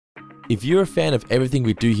If you're a fan of everything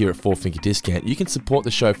we do here at Four Finger Discount, you can support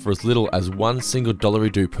the show for as little as $1 single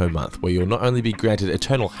 $1 per month, where you'll not only be granted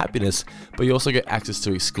eternal happiness, but you also get access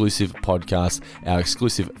to exclusive podcasts, our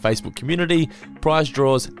exclusive Facebook community, prize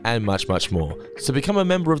draws, and much, much more. So become a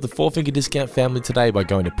member of the Four Finger Discount family today by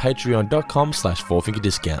going to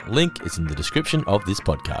patreon.com/fourfingerdiscount. Link is in the description of this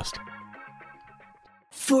podcast.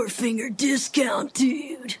 Four Finger Discount,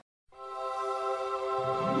 dude.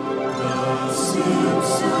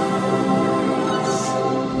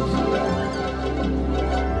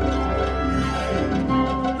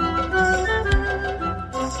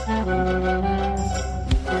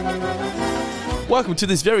 Welcome to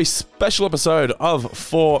this very special episode of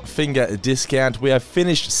Four Finger Discount. We have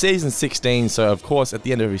finished season 16, so of course at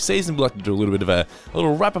the end of every season we like to do a little bit of a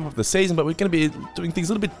little wrap up of the season, but we're going to be doing things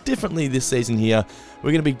a little bit differently this season here.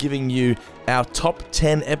 We're going to be giving you our top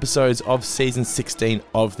 10 episodes of season 16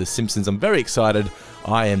 of The Simpsons. I'm very excited.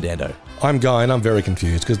 I am Dando. I'm Guy, and I'm very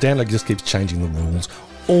confused because Dando just keeps changing the rules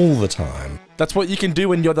all the time. That's what you can do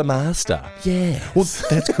when you're the master. Yeah. Well,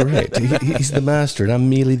 that's correct. He's the master and I'm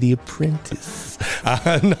merely the apprentice.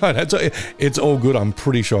 No, it's all good. I'm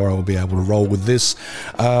pretty sure I'll be able to roll with this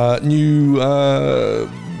new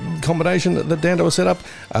combination that Dando has set up.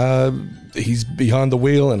 He's behind the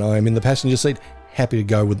wheel and I'm in the passenger seat. Happy to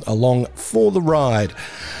go along for the ride.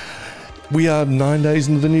 We are 9 days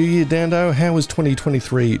into the new year, Dando. How is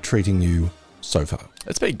 2023 treating you so far?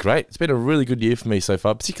 It's been great. It's been a really good year for me so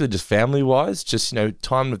far, particularly just family-wise, just,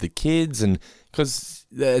 time with the kids, and because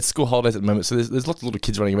it's school holidays at the moment, so there's lots of little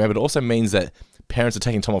kids running around, but it also means that parents are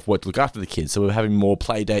taking time off work to look after the kids, so we're having more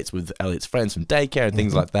play dates with Elliot's friends from daycare and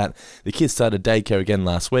things like that. The kids started daycare again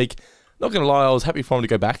last week. Not going to lie, I was happy for him to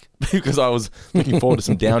go back because I was looking forward to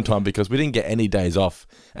some downtime because we didn't get any days off.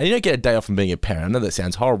 And you don't get a day off from being a parent. I know that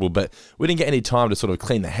sounds horrible, but we didn't get any time to sort of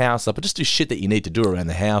clean the house up or just do shit that you need to do around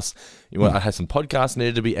the house. I had some podcasts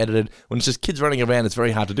needed to be edited. When it's just kids running around, it's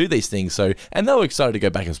very hard to do these things. And they were excited to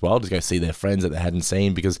go back as well, to go see their friends that they hadn't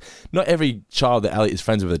seen, because not every child that Elliot is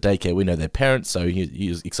friends with at daycare, we know their parents, so he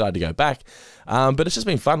was excited to go back. But it's just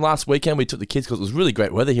been fun. Last weekend, we took the kids because it was really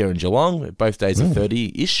great weather here in Geelong. Both days are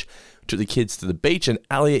 30-ish. Took the kids to the beach, and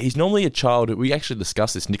Elliot, he's normally a child. We actually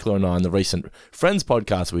discussed this, Nicola and I, in the recent Friends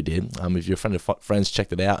podcast we did. If you're a friend of Friends,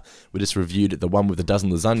 checked it out. We just reviewed the one with a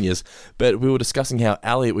dozen lasagnas. But we were discussing how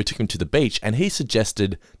Elliot, we took him to the beach, and he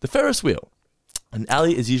suggested the Ferris wheel. And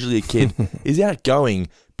Elliot is usually a kid. He's outgoing,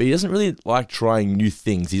 but he doesn't really like trying new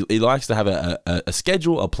things. He likes to have a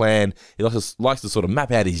schedule, a plan. He likes to sort of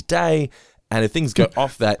map out his day, and if things go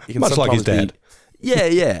off that, it can much like his dad.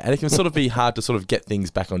 Yeah, and it can sort of be hard to sort of get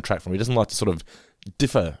things back on track for him. He doesn't like to sort of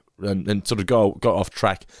differ and sort of go off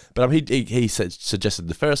track. But he suggested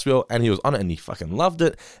the Ferris wheel, and he was on it, and he fucking loved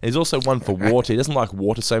it. And he's also one for water. He doesn't like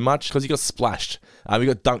water so much because he got splashed. He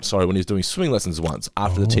got dunked, when he was doing swimming lessons once,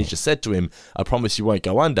 after the teacher said to him, "I promise you won't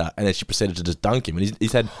go under," and then she proceeded to just dunk him. And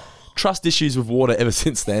he's had trust issues with water ever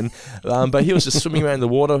since then, but he was just swimming around in the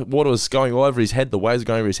water. Water was going all over his head. The waves were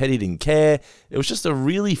going over his head. He didn't care. It was just a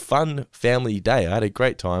really fun family day. I had a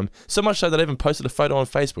great time, so much so that I even posted a photo on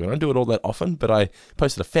Facebook. I don't do it all that often, but I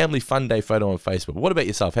posted a family fun day photo on Facebook. What about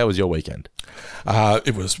yourself? How was your weekend?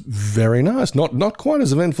 It was very nice. Not quite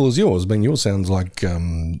as eventful as yours. I mean, yours sounds like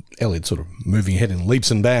Elliot sort of moving ahead in leaps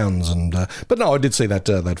and bounds. But no, I did see that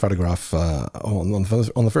photograph on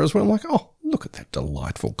the Ferris wheel. I'm like, oh, look at that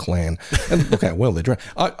delightful clan. And look how well they're dressed.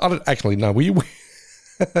 I don't actually know. Were you...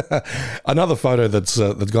 Another photo that's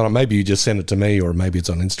gone up. Maybe you just sent it to me, or maybe it's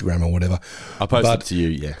on Instagram or whatever. I posted it to you,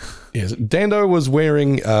 yeah. Yes, Dando was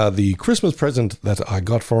wearing the Christmas present that I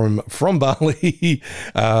got for him from Bali.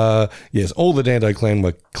 Yes, all the Dando clan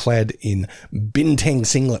were clad in bintang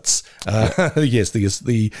singlets. Yes,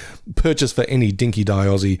 the purchase for any dinky die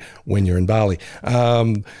Aussie when you're in Bali.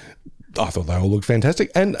 I thought they all looked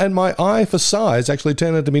fantastic. And my eye for size actually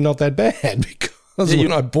turned out to be not that bad because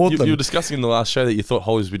when I bought them... You were discussing in the last show that you thought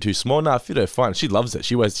Holly would be too small. No, I fit her fine. She loves it.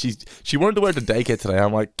 She wanted to wear it to daycare today.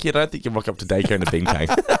 I'm like, kid, I don't think you rock up to daycare in a bintang.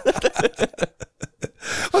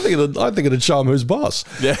 I think it'd show him who's boss.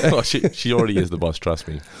 Yeah, well, she already is the boss, trust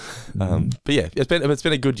me. But yeah, it's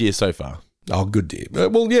been a good year so far. Oh, good dear.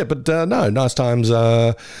 Well, yeah, but no, nice times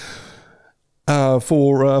for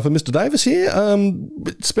Mr. Davis here.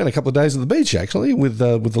 Spent a couple of days at the beach actually with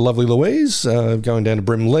the lovely Louise, going down to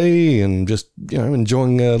Brimley and just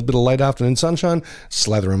enjoying a bit of late afternoon sunshine,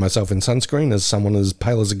 slathering myself in sunscreen as someone as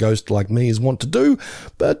pale as a ghost like me is wont to do,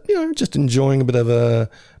 but just enjoying a bit of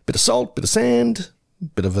salt, bit of sand,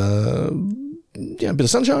 bit of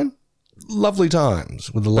sunshine. Lovely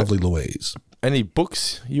times with the lovely Louise. Any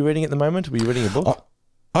books you reading at the moment? Were you reading a book?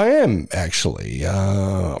 I am, actually.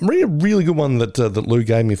 I'm reading a really good one that Lou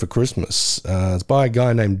gave me for Christmas. It's by a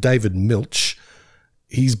guy named David Milch.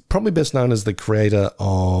 He's probably best known as the creator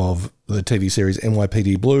of the TV series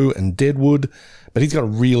NYPD Blue and Deadwood, but he's got a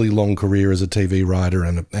really long career as a TV writer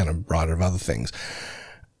and a writer of other things.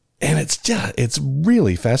 And it's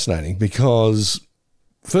really fascinating because,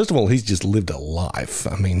 first of all, he's just lived a life.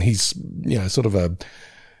 I mean, he's,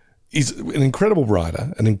 he's an incredible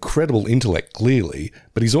writer, an incredible intellect, clearly,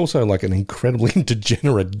 but he's also like an incredibly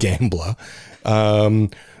degenerate gambler,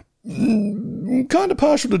 kind of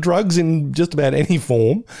partial to drugs in just about any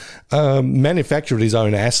form, manufactured his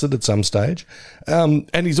own acid at some stage.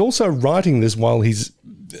 And he's also writing this while he's,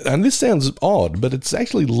 and this sounds odd, but it's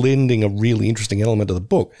actually lending a really interesting element to the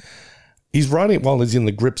book. He's writing it while he's in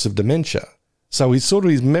the grips of dementia. So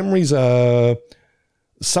his memories are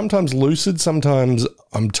sometimes lucid, sometimes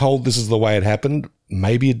I'm told this is the way it happened.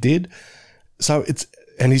 Maybe it did. So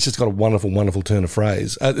and he's just got a wonderful, wonderful turn of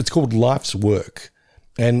phrase. It's called Life's Work.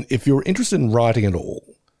 And if you're interested in writing at all,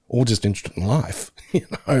 or just interested in life,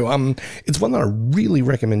 it's one that I really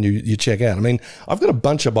recommend you check out. I mean, I've got a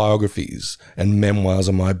bunch of biographies and memoirs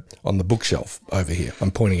on the bookshelf over here.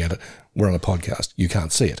 I'm pointing at it. We're on a podcast. You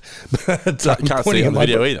can't see it. But I can't see it on the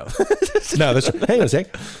video either. No, that's right. Hang on a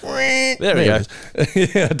sec. There we go.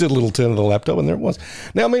 Yeah, I did a little turn of the laptop and there it was.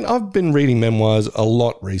 Now, I mean, I've been reading memoirs a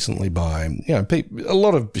lot recently by, a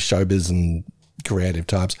lot of showbiz and creative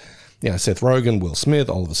types. Seth Rogen, Will Smith,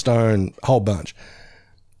 Oliver Stone, a whole bunch.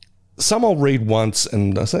 Some I'll read once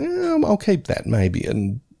and I say, I'll keep that maybe.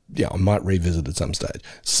 And I might revisit at some stage.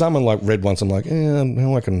 Some are like read once, I'm like,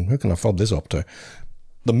 who can I fob this up to?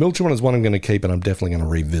 The Milcher one is one I'm going to keep and I'm definitely going to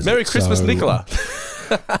revisit. Merry Christmas, Nicola.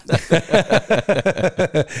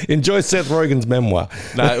 Enjoy Seth Rogen's memoir.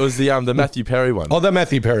 No, it was the Matthew Perry one. Oh, the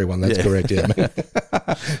Matthew Perry one. That's correct, yeah.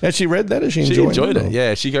 Has she read that? Has she enjoyed it?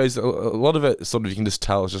 Yeah, she goes, a lot of it sort of, you can just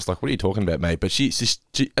tell, it's just like, what are you talking about, mate? But she's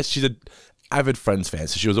an avid Friends fan,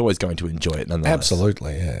 so she was always going to enjoy it nonetheless.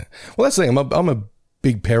 Absolutely, yeah. Well, that's the thing. I'm a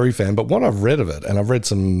big Perry fan, but what I've read of it, and I've read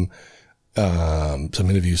some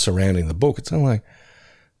interviews surrounding the book, it's kind of like,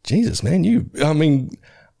 Jesus, man,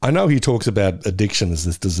 I know he talks about addiction as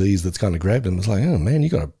this disease that's kind of grabbed him. It's like, oh, man, you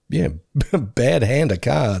got a bad hand of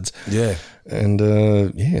cards. Yeah. And,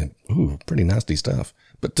 pretty nasty stuff.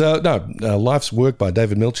 But, Life's Work by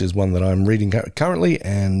David Milch is one that I'm reading currently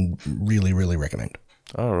and really, really recommend.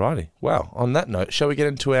 Alrighty. Well, on that note, shall we get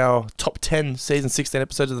into our top 10 season 16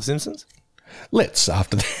 episodes of The Simpsons? Let's,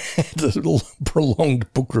 after that, a little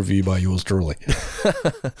prolonged book review by yours truly.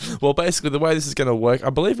 Well, basically, the way this is going to work, I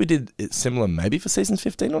believe we did it similar maybe for season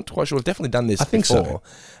 15. I'm not quite sure. We've definitely done this before. So.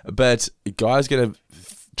 But Guy's going to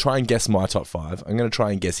try and guess my top 5. I'm going to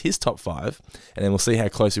try and guess his top 5, and then we'll see how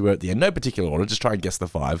close we were at the end. No particular order, just try and guess the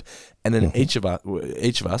 5. And then each of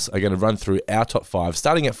us are going to run through our top 5,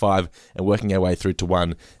 starting at 5 and working our way through to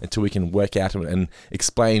 1 until we can work out and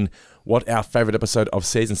explain what our favourite episode of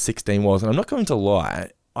season 16 was. And I'm not going to lie,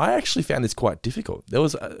 I actually found this quite difficult. There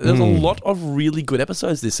was a lot of really good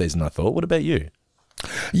episodes this season, I thought. What about you?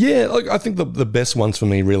 Yeah, I think the best ones for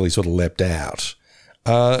me really sort of leapt out.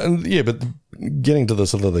 But getting to the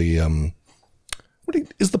sort of the...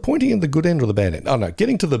 is the pointy end the good end or the bad end? Oh, no,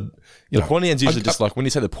 getting to the... The pointy end's usually just like, when you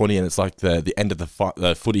say the pointy end, it's like the end of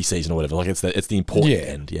the footy season or whatever. Like it's the important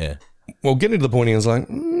end, yeah. Well, getting to the pointy end is like,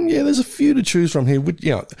 there's a few to choose from here.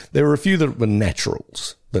 There were a few that were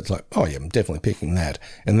naturals. That's like, oh, yeah, I'm definitely picking that.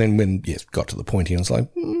 And then when, got to the pointy end, it's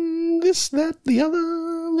like, this, that, the other,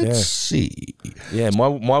 let's see. Yeah, my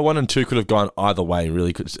 1 and 2 could have gone either way,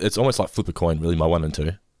 really. It's almost like flip a coin, really, my 1 and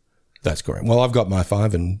 2. That's correct. Well, I've got my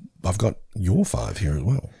 5 and I've got your 5 here as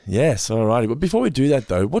well. Yes, alrighty. But before we do that,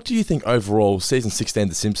 though, what do you think overall, season 16 of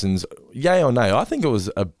The Simpsons, yay or nay? I think it was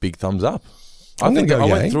a big thumbs up. I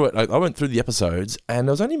went through it. I went through the episodes, and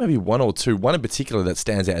there was only maybe one or two. One in particular that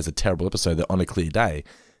stands out as a terrible episode. That On a Clear Day,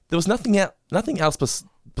 there was nothing else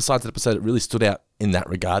besides that episode that really stood out in that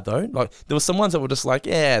regard. Though, like there were some ones that were just like,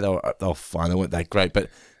 they were fine. They weren't that great, but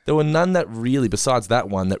there were none that really, besides that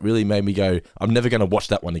one, that really made me go, I'm never going to watch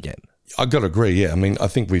that one again. I got to agree. Yeah, I mean, I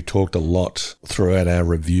think we've talked a lot throughout our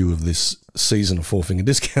review of this season of Four Finger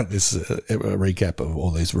Discount, this recap of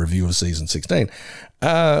all these review of season 16.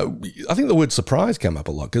 I think the word surprise came up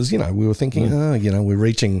a lot because, we were thinking, we're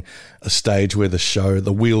reaching a stage where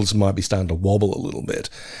the wheels might be starting to wobble a little bit.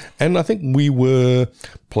 And I think we were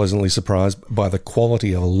pleasantly surprised by the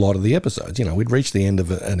quality of a lot of the episodes. We'd reached the end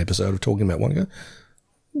of an episode of talking about one and go,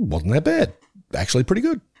 wasn't that bad. Actually pretty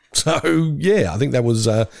good. So, I think that was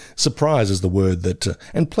surprise is the word that,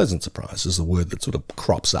 and pleasant surprise is the word that sort of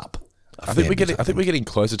crops up. I think we're getting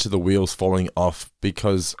closer to the wheels falling off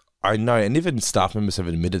because I know, and even staff members have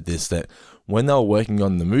admitted this, that when they were working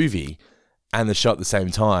on the movie and the show at the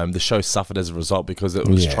same time, the show suffered as a result because it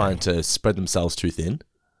was trying to spread themselves too thin.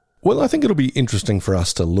 Well, I think it'll be interesting for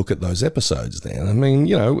us to look at those episodes then. I mean,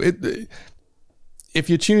 you know, if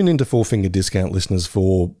you tune into Four Finger Discount listeners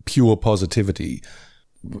for pure positivity,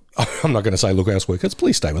 I'm not going to say look elsewhere, because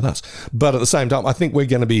please stay with us. But at the same time, I think we're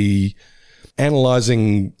going to be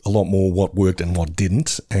analysing a lot more what worked and what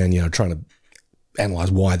didn't, and, you know, trying to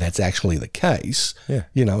analyse why that's actually the case. Yeah.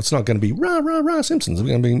 You know, it's not going to be rah, rah, rah Simpsons. It's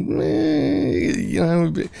going to be, you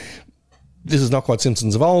know, this is not quite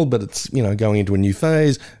Simpsons of old, but it's, you know, going into a new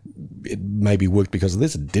phase. It maybe worked because of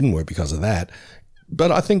this. It didn't work because of that.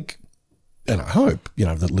 But I think, and I hope, you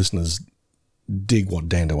know, that listeners dig what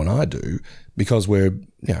Dando and I do, because we're,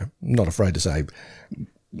 you know, not afraid to say,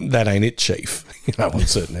 that ain't it, Chief, you know, on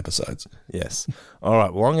certain episodes. Yes. All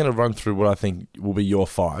right. Well, I'm going to run through what I think will be your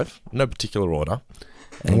 5, no particular order.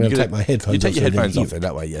 And I'm going to take my headphones off. You take your headphones off then,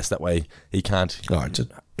 that way, yes. That way he can't. All right,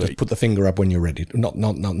 just put the finger up when you're ready. Not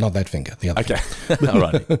that finger, the other Okay. finger. All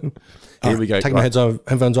right. Here we go. Take my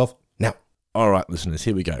headphones off now. All right, listeners,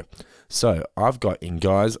 here we go. So I've got in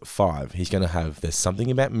Guy's 5, he's going to have There's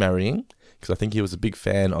Something About Marrying, because I think he was a big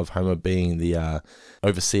fan of Homer being the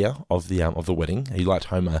overseer of the wedding. He liked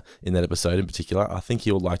Homer in that episode in particular. I think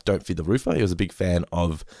he'll like Don't Feed the Roofer. He was a big fan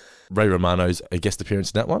of Ray Romano's guest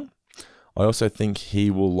appearance in that one. I also think he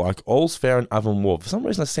will like All's Fair and Oven War. For some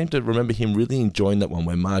reason, I seem to remember him really enjoying that one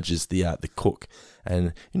where Marge is the cook.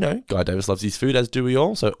 And, you know, Guy Davis loves his food, as do we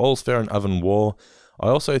all. So All's Fair and Oven War. I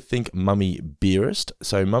also think Mummy Beerist.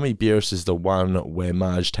 So Mummy Beerist is the one where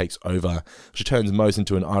Marge takes over. She turns Moe's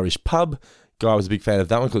into an Irish pub. Guy was a big fan of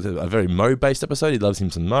that one because it's a very Moe-based episode. He loves him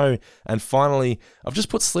some Moe. And finally, I've just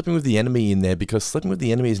put Sleeping with the Enemy in there because Sleeping with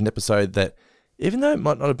the Enemy is an episode that, even though it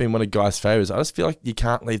might not have been one of Guy's favourites, I just feel like you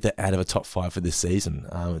can't leave that out of a top 5 for this season.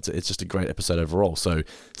 It's just a great episode overall. So,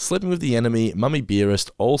 Sleeping with the Enemy, Mummy Beerist,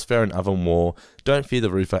 All's Fair and Oven War, Don't Fear the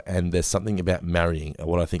Roofer, and There's Something About Marrying.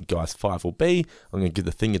 What I think Guy's 5 will be. I'm going to give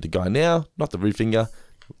the finger to Guy now, not the root finger,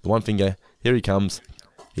 the one finger. Here he comes.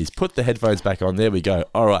 He's put the headphones back on. There we go.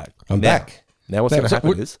 All right. I'm back. Now what's going to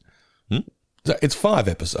happen is... So it's 5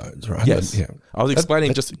 episodes, right? Yes. But, yeah. I was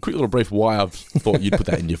explaining just a quick little brief why I thought you'd put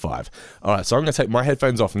that in your 5. All right, so I'm going to take my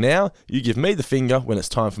headphones off now. You give me the finger when it's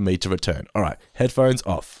time for me to return. All right, headphones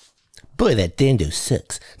off. Boy, that Dando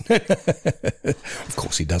sucks. Of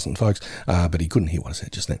course he doesn't, folks. But he couldn't hear what I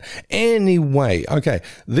said just then. Anyway, okay,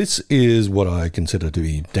 this is what I consider to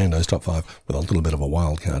be Dando's top 5 with a little bit of a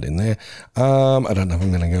wild card in there. I don't know if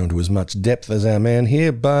I'm going to go into as much depth as our man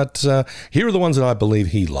here, but here are the ones that I believe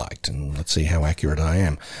he liked, and let's see how accurate I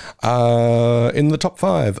am. In the top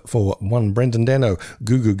 5 for one Brendan Dando,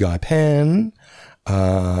 Goo Goo Guy Pan.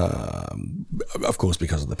 Of course,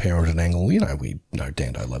 because of the parented angle, you know, we know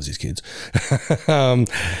Dando loves his kids.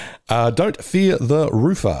 Don't Fear the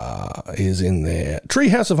Roofer is in there.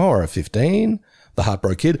 Treehouse of Horror 15, The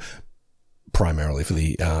Heartbroken Kid, primarily for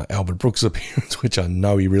the Albert Brooks appearance, which I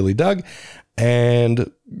know he really dug.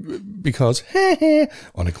 And because,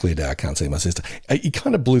 on a clear day, I can't see my sister. He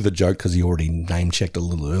kind of blew the joke because he already name-checked a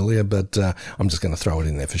little earlier, but I'm just going to throw it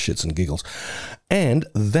in there for shits and giggles. And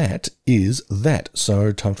that is that.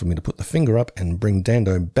 So time for me to put the finger up and bring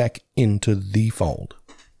Dando back into the fold.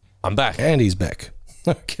 I'm back. And he's back.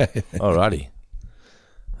 Okay. Alrighty.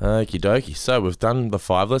 Okie dokie. So we've done the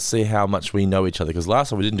 5. Let's see how much we know each other, because last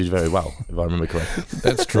time we didn't do very well, if I remember correctly.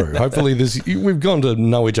 That's true. Hopefully we've gone to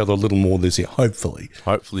know each other a little more this year. Hopefully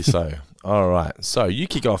so. All right. So you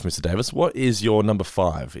kick off, Mr. Davis. What is your number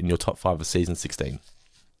 5 in your top 5 of season 16?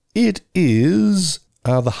 It is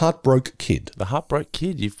The Heartbroken Kid. The Heartbroken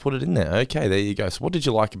Kid. You've put it in there. Okay, there you go. So what did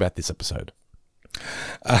you like about this episode?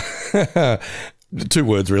 2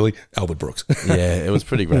 words, really. Albert Brooks. Yeah, it was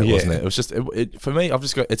pretty great, wasn't it? It was just, for me, I've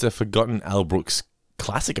just got, it's a forgotten Al Brooks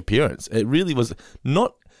classic appearance. It really was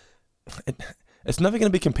not, it's never going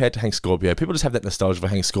to be compared to Hank Scorpio. People just have that nostalgia for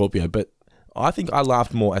Hank Scorpio, but I think I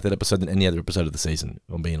laughed more at that episode than any other episode of the season,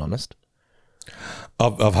 if I'm being honest.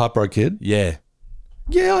 Of Heartbroken Kid? Yeah.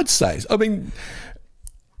 Yeah, I'd say. I mean,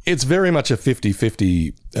 it's very much a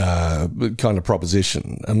 50-50 kind of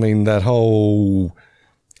proposition. I mean, that whole,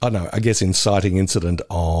 I don't know, I guess inciting incident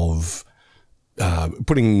of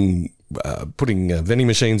putting vending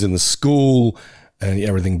machines in the school and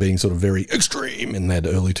everything being sort of very extreme in that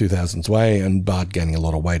early 2000s way, and Bart gaining a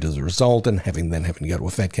lot of weight as a result and having to go to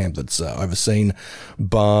a fat camp that's overseen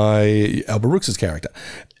by Albert Brooks's character.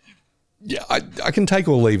 Yeah, I can take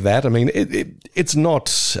or leave that. I mean, it's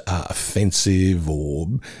not offensive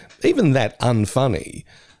or even that unfunny,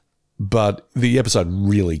 but the episode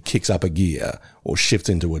really kicks up a gear or shifts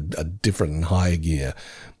into a different and higher gear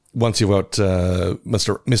once you've got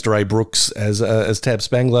Mr. A. Brooks as Tab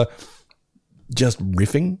Spangler, just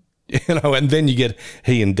riffing, and then you get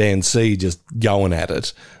he and Dan C just going at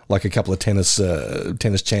it like a couple of tennis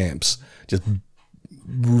champs, just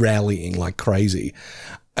rallying like crazy.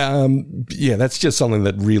 That's just something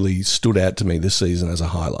that really stood out to me this season as a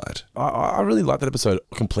highlight. I really liked that episode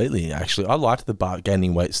completely, actually. I liked the Bart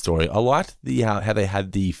gaining weight story. I liked how they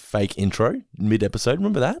had the fake intro mid-episode.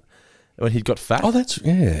 Remember that? When he got fat? Oh, that's,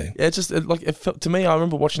 yeah. Yeah, it felt, to me, I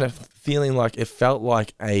remember watching that feeling like it felt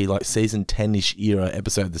like a season 10-ish era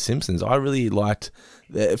episode of The Simpsons. I really liked,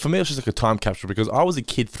 for me, it was just like a time capsule because I was a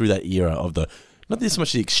kid through that era of the, not this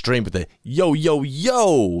much the extreme, but the yo, yo,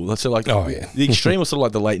 yo. So like, the extreme was sort of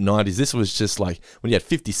like the late 90s. This was just like when you had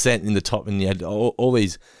 50 Cent in the top and you had all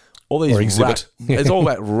these rap. It's all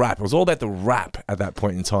about rap. It was all about the rap at that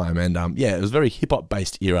point in time. And it was a very hip-hop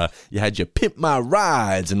based era. You had your Pimp My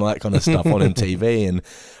Rides and all that kind of stuff on MTV. And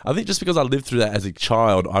I think just because I lived through that as a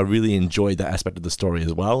child, I really enjoyed that aspect of the story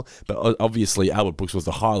as well. But obviously, Albert Brooks was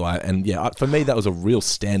the highlight. And for me, that was a real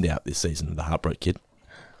standout this season, The Heartbreak Kid.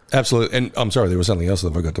 Absolutely. And I'm sorry, there was something else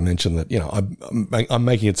that I forgot to mention that, I'm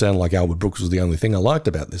making it sound like Albert Brooks was the only thing I liked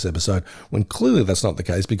about this episode, when clearly that's not the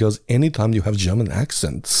case, because anytime you have German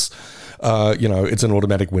accents, it's an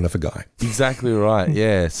automatic winner for Guy. Exactly right,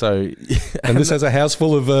 yeah. So, and this has a house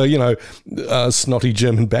full of, snotty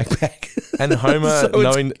German backpack. And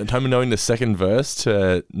Homer knowing the second verse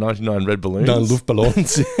to 99 Red Balloons. 9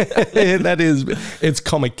 Luftballons. It's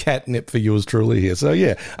comic catnip for yours truly here. So,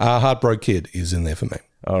 Heartbreak Kid is in there for me.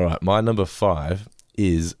 All right, my number 5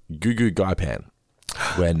 is Goo Goo Gai Pan,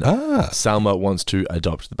 when Salma wants to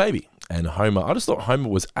adopt the baby. And Homer, I just thought Homer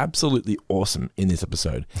was absolutely awesome in this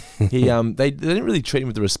episode. He, they didn't really treat him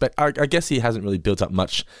with the respect. I guess he hasn't really built up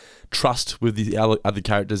much trust with the other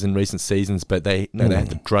characters in recent seasons, but they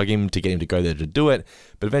had to drug him to get him to go there to do it.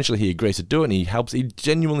 But eventually he agrees to do it, and he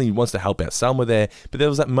genuinely wants to help out Salma there. But there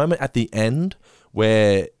was that moment at the end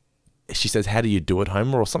where she says, "How do you do it,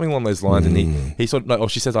 Homer?" or something along those lines. And he sort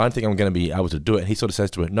of, she says, "I don't think I'm going to be able to do it." And he sort of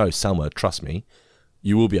says to her, "No, Selma, trust me.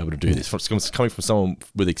 You will be able to do this. It's coming from someone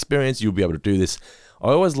with experience. You'll be able to do this." I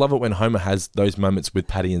always love it when Homer has those moments with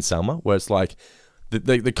Patty and Selma, where it's like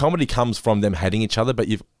the comedy comes from them hating each other, but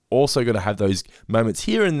you've also got to have those moments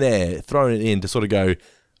here and there thrown in to sort of go,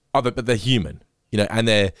 "Oh, but they're human," and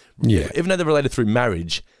they're even though they're related through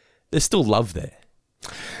marriage, there's still love there.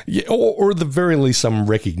 Yeah, or at the very least, some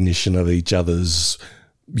recognition of each other's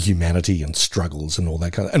humanity and struggles and all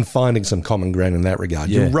that kind of, and finding some common ground in that regard.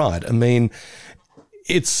 Yeah. You're right. I mean,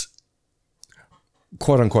 it's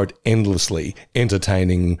quote unquote endlessly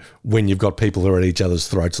entertaining when you've got people who are at each other's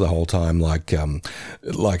throats the whole time, like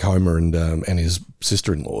Homer and his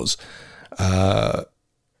sister-in-laws.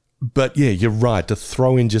 But yeah, you're right, to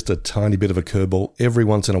throw in just a tiny bit of a curveball every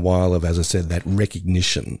once in a while of, as I said, that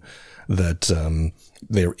recognition that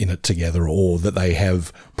they're in it together, or that they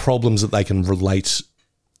have problems that they can relate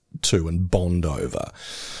to and bond over.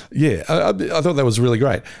 Yeah, I thought that was really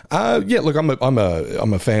great. Look, I'm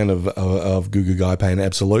a fan of Goo Goo Gai Pan,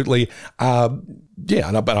 absolutely. And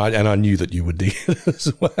I knew that you would dig it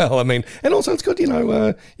as well. I mean, and also it's good,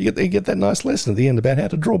 you get that nice lesson at the end about how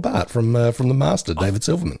to draw Bart from the master, David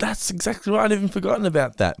Silverman. That's exactly right. I'd even forgotten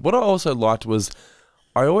about that. What I also liked was,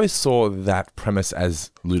 I always saw that premise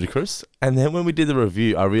as ludicrous, and then when we did the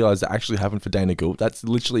review, I realised that actually happened for Dana Gould. That's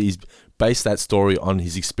literally, he's based that story on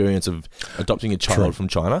his experience of adopting a child from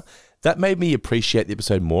China. That made me appreciate the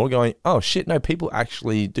episode more, going, oh shit, no, people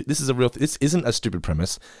actually do, this isn't a stupid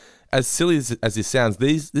premise. As silly as this sounds,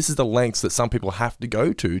 this is the lengths that some people have to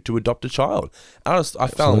go to adopt a child. I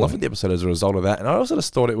fell in love with the episode as a result of that, and I also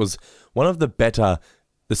just thought it was one of the better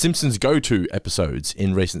The Simpsons go-to episodes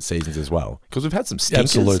in recent seasons as well, because we've had some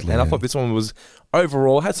stinkers. Absolutely, and I thought this one was,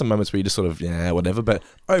 overall, had some moments where you just sort of, whatever, but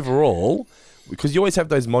overall, because you always have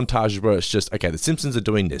those montages where it's just, okay, The Simpsons are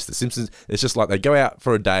doing this. The Simpsons, it's just like they go out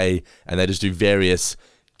for a day and they just do various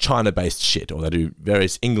China-based shit, or they do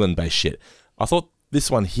various England-based shit. I thought this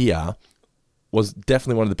one here was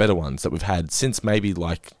definitely one of the better ones that we've had since maybe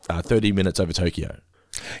 30 Minutes Over Tokyo.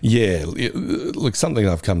 Yeah, look, something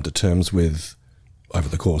I've come to terms with over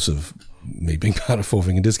the course of me being part of Four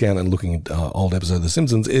Finger Discount and looking at old episodes of The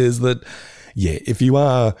Simpsons is that, if you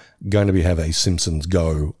are going to have a Simpsons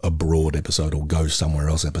go abroad episode or go somewhere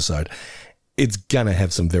else episode, it's going to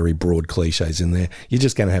have some very broad cliches in there. You're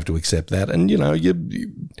just going to have to accept that. And, you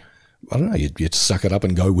suck it up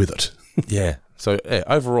and go with it. Yeah. So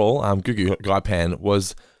overall, Goo Goo Gai Pan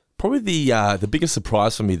was probably the biggest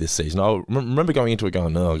surprise for me this season. I remember going into it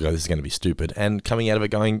going, oh, God, this is going to be stupid. And coming out of it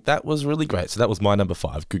going, that was really great. So that was my number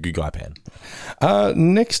 5, Goo Goo Gai Pan.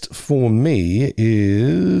 Next for me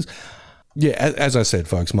is, as I said,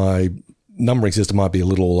 folks, my numbering system might be a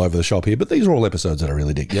little all over the shop here, but these are all episodes that I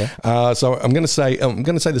really dig. Yeah. So I'm going to say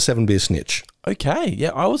the 7 Beer Snitch. Okay.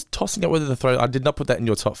 Yeah, I was tossing up whether to throw. I did not put that in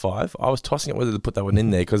your top 5. I was tossing up whether to put that one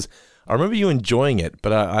in there because I remember you enjoying it,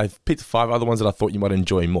 but I've picked 5 other ones that I thought you might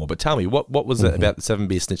enjoy more. But tell me, what was it about the 7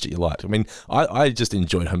 Beer Snitch that you liked? I mean, I just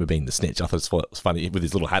enjoyed Homer being the snitch. I thought it was funny with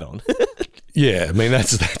his little hat on. Yeah, I mean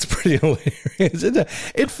that's pretty hilarious.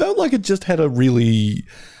 It felt like it just had a really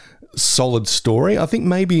solid story. I think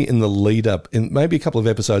maybe in the lead up, in maybe a couple of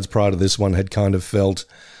episodes prior to this one, had kind of felt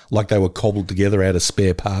like they were cobbled together out of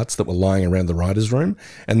spare parts that were lying around the writer's room,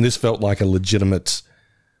 and this felt like a legitimate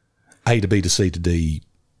A to B to C to D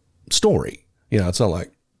story. You know, it's not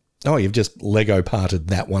like, oh, you've just Lego parted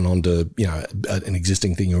that one onto, you know, an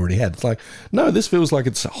existing thing you already had. It's like, no, this feels like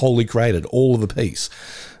it's wholly created, all of the piece.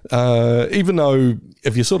 Even though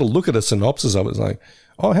if you sort of look at a synopsis of it, it's like,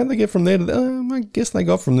 oh, how'd they get from there to there? I guess they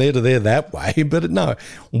got from there to there that way. But no,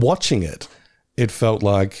 watching it, it felt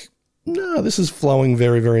like, no, this is flowing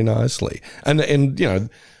very, very nicely. And you know,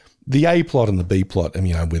 the A plot and the B plot, and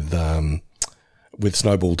you know, with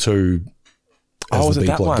Snowball 2. Oh, was it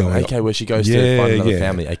that one? Okay, where she goes to find another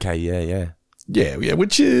family. Okay, yeah. Yeah,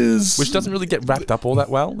 which doesn't really get wrapped up all that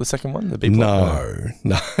well, the second one, the B plot.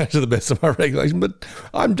 No, to the best of my recollection. But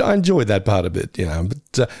I enjoyed that part of it, you know.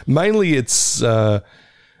 But mainly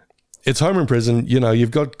it's Homer in prison. You know, you've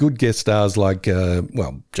got good guest stars like,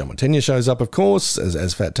 John Montaigne shows up, of course,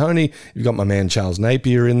 as Fat Tony. You've got my man Charles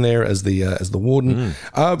Napier in there as the warden.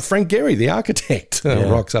 Frank Gehry, the architect,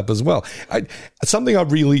 rocks up as well. Something I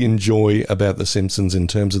really enjoy about The Simpsons in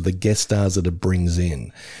terms of the guest stars that it brings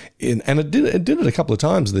in, and it did it a couple of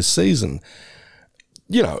times this season.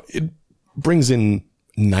 You know, it brings in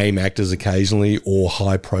name actors occasionally or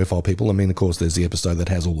high profile people. I mean, of course, there's the episode that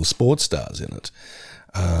has all the sports stars in it.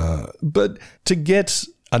 But to get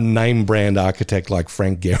a name brand architect like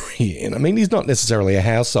Frank Gehry in, I mean, he's not necessarily a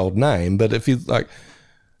household name, but if you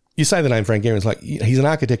say the name Frank Gehry, it's like, he's an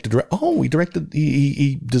architect to direct. Oh,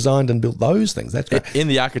 he designed and built those things. That's great. In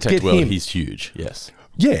the architect world, he's huge. Yes.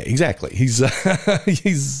 Yeah, exactly. You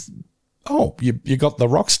got the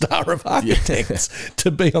rock star of architects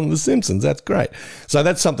to be on The Simpsons. That's great. So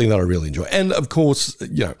that's something that I really enjoy. And of course,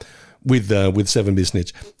 you know, with 7 Beer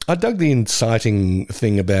Snitch, I dug the inciting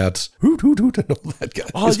thing about hoot hoot hoot and all that guy.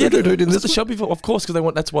 Oh yeah, the show before, of course,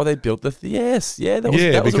 because that's why they built that was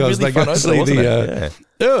because they got to see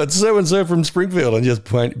it's so and so from Springfield, and just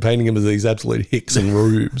painting him as these absolute hicks and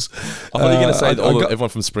rubes. I thought you were going to say everyone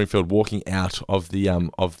from Springfield walking out of the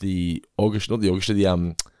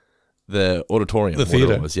auditorium, the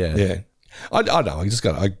theatre. Yeah. I know. I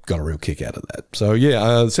got a real kick out of that. So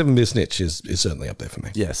yeah, 7 Beer Snitch is certainly up there for me.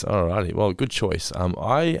 Yes, alrighty. Well, good choice.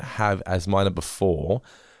 I have as my number 4,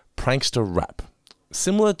 Prankster Rap,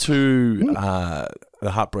 similar to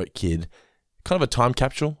the Heartbreak Kid, kind of a time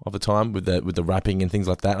capsule of the time with the rapping and things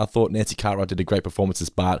like that. I thought Nancy Cartwright did a great performance as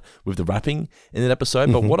Bart with the rapping in that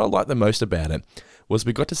episode. But what I liked the most about it was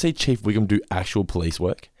we got to see Chief Wiggum do actual police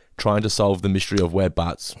work, trying to solve the mystery of where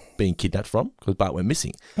Bart's being kidnapped from, because Bart went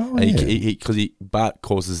missing. Bart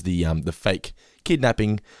causes the fake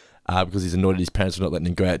kidnapping because he's annoyed at his parents for not letting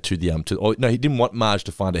him go out to the he didn't want Marge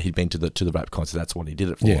to find out he'd been to the rap concert. That's what he did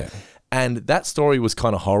it for. Yeah. And that story was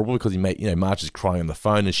kind of horrible because Marge is crying on the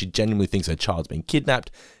phone and she genuinely thinks her child's been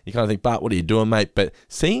kidnapped. You kind of think, Bart, what are you doing, mate? But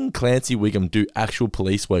seeing Clancy Wiggum do actual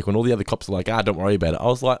police work when all the other cops are like, don't worry about it. I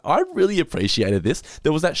was like, I really appreciated this.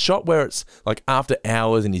 There was that shot where it's like after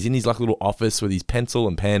hours and he's in his like little office with his pencil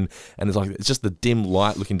and pen, and it's just the dim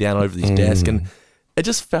light looking down over his desk, and it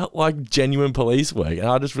just felt like genuine police work,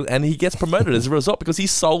 and he gets promoted as a result because he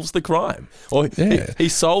solves the crime, or he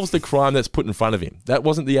solves the crime that's put in front of him. That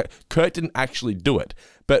wasn't Kirk didn't actually do it,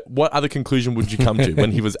 but what other conclusion would you come to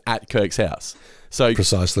when he was at Kirk's house? So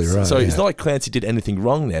precisely right. So it's not like Clancy did anything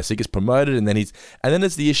wrong there. So he gets promoted, and then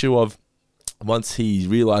there's the issue of once he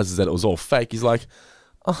realizes that it was all fake, he's like,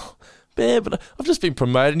 oh. Yeah, but I've just been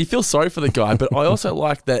promoted, and you feel sorry for the guy. But I also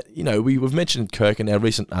like that, we've mentioned Kirk in our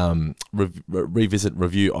recent revisit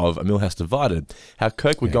review of A Millhouse Divided, how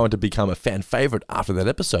Kirk would go on to become a fan favourite after that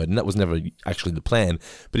episode, and that was never actually the plan.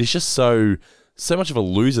 But he's just so much of a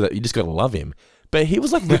loser that you just got to love him. But he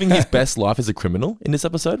was like living his best life as a criminal in this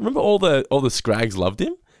episode. Remember all the Scrags loved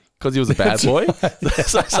him? Because he was a bad boy.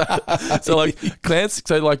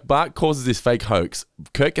 Bart causes this fake hoax.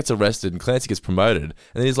 Kirk gets arrested and Clancy gets promoted. And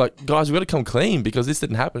then he's like, guys, we've got to come clean because this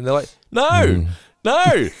didn't happen. And they're like, no,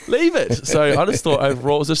 No, leave it. So I just thought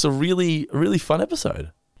overall it was just a really, really fun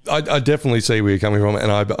episode. I definitely see where you're coming from,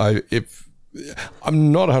 and if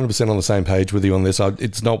I'm not 100% on the same page with you on this,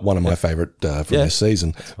 it's not one of my favourite from this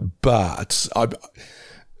season, but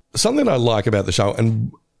something I like about the show,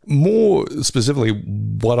 and more specifically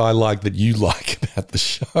what I like that you like about the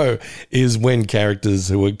show, is when characters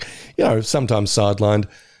who are, sometimes sidelined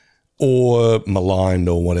or maligned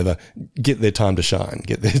or whatever, get their time to shine,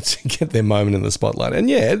 get their moment in the spotlight. And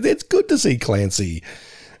yeah, it's good to see Clancy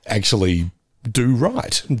actually do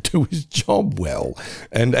right, do his job well,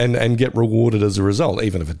 and get rewarded as a result,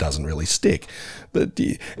 even if it doesn't really stick. But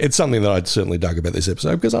it's something that I'd certainly dug about this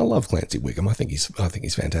episode, because I love Clancy Wickham. I think he's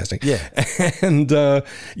fantastic. Yeah. And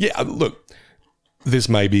look, this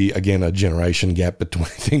may be again a generation gap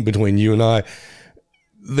between you and I.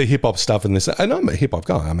 The hip hop stuff in this, and I'm a hip hop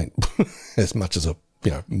guy. I mean, as much as a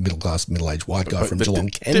middle-aged white guy from Geelong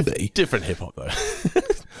can be. Different hip hop though.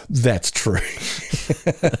 That's true.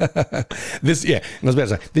 And I was about to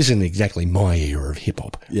say, this isn't exactly my era of hip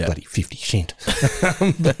hop. Yeah. Bloody 50 Cent.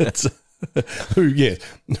 But,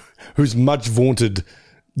 whose much vaunted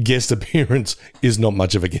guest appearance is not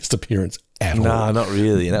much of a guest appearance at all. No, not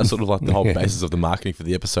really. And that's sort of like the whole basis of the marketing for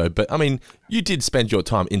the episode. But I mean, you did spend your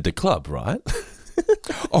time in the club, right?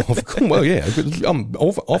 Oh, of course. Well, yeah. I'm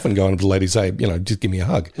often going up to ladies and say, just give me a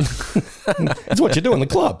hug. It's what you do in the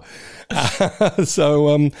club.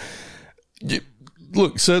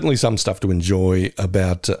 Look, certainly some stuff to enjoy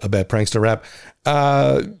about Prankster Rap.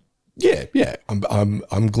 I'm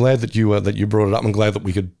glad that you brought it up. I'm glad that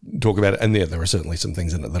we could talk about it. And yeah, there are certainly some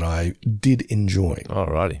things in it that I did enjoy.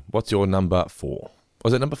 Alrighty. What's your number 4?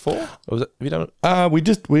 Was it number 4? Or was it? Have you done it?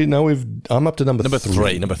 I'm up to number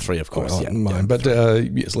 3. Number 3, of course. Mine. But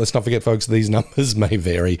yes, let's not forget, folks, these numbers may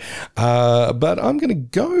vary. But I'm going to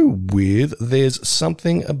go with There's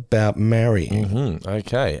Something About Marrying. Mm-hmm.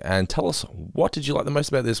 Okay. And tell us, what did you like the most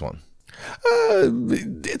about this one?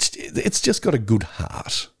 It's just got a good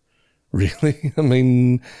heart, really. I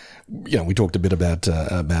mean, we talked a bit about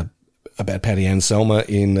Patty Ann Selma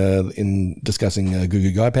in discussing Goo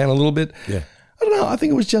Goo Gai Pan a little bit. Yeah. I don't know. I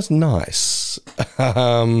think it was just nice.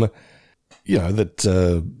 That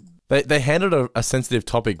they handled a sensitive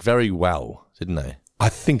topic very well, didn't they? I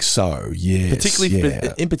think so. Yes.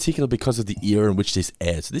 In particular, because of the era in which this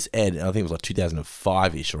aired. So this aired, I think it was like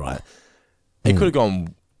 2005-ish, right? It could have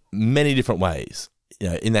gone many different ways.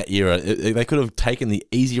 In that era, they could have taken the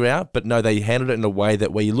easy route, but no, they handled it in a way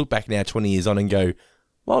that where you look back now, 20 years on, and go,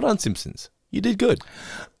 "Well done, Simpsons. You did good."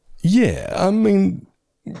 Yeah, I mean,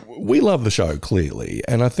 we love the show, clearly,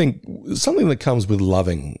 and I think something that comes with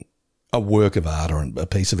loving a work of art or a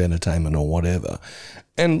piece of entertainment or whatever,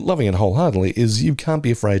 and loving it wholeheartedly, is you can't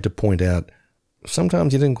be afraid to point out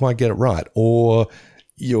sometimes you didn't quite get it right, or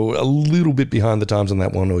you're a little bit behind the times on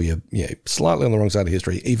that one, or you're slightly on the wrong side of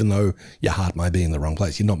history, even though your heart might be in the wrong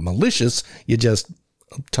place. You're not malicious, you're just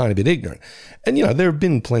a tiny bit ignorant. And, there have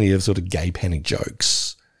been plenty of sort of gay panic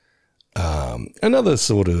jokes, and other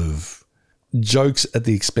sort of jokes at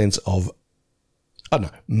the expense of,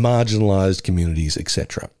 marginalised communities,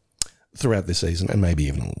 etc., throughout this season, and maybe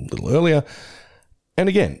even a little earlier. And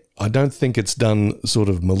again, I don't think it's done sort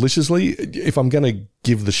of maliciously. If I'm going to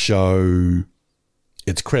give the show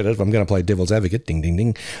its credit, if I'm going to play devil's advocate, ding, ding,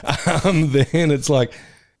 ding, then it's like,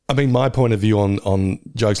 my point of view on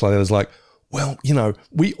jokes like that is like, well,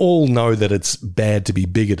 we all know that it's bad to be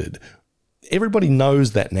bigoted. Everybody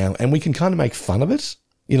knows that now, and we can kind of make fun of it.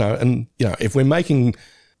 If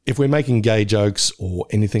we're making gay jokes or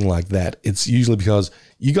anything like that, it's usually because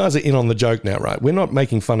you guys are in on the joke now, right? We're not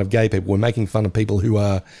making fun of gay people. We're making fun of people who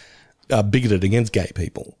are bigoted against gay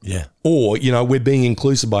people. Yeah. Or, we're being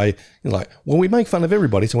inclusive by, we make fun of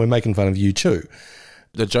everybody, so we're making fun of you too.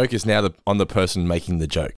 The joke is now on the person making the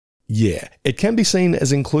joke. Yeah. It can be seen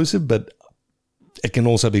as inclusive, but it can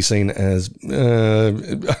also be seen as, I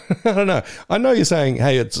don't know. I know you're saying,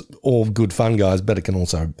 hey, it's all good fun, guys, but it can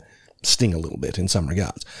also sting a little bit in some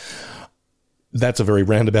regards. That's a very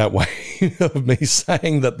roundabout way of me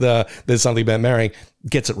saying that There's Something About Marrying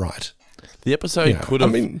gets it right. The episode could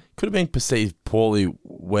have been perceived poorly,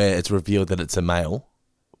 where it's revealed that it's a male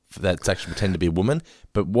that's actually pretending to be a woman.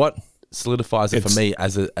 But what solidifies it for me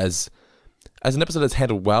as an episode that's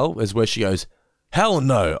handled well is where she goes, "Hell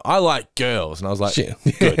no, I like girls." And I was like,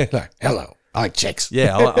 good. Like, hello, I like chicks.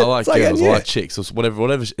 Yeah, I like girls, I like chicks. Or whatever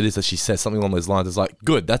it is that she says, something along those lines. Is like,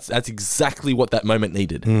 good, that's exactly what that moment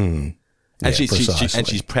needed. And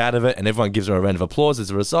she's proud of it, and everyone gives her a round of applause as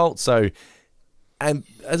a result. So, and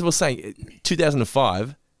as I was saying, 2005,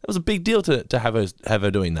 that was a big deal to have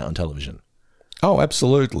her doing that on television. Oh,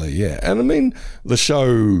 absolutely, yeah. And the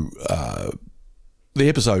show the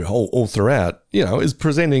episode all throughout, is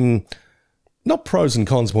presenting not pros and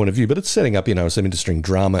cons point of view, but it's setting up, some interesting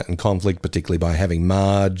drama and conflict, particularly by having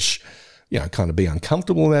Marge, kind of be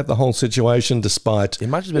uncomfortable about the whole situation, despite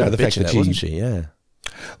Marge was a bit of a bitch in that, wasn't she? Yeah.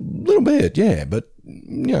 A little bit, yeah, but,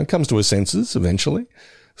 comes to her senses eventually.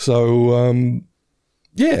 So,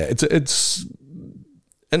 it's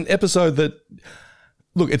an episode that,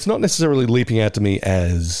 look, it's not necessarily leaping out to me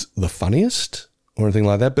as the funniest or anything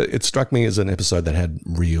like that, but it struck me as an episode that had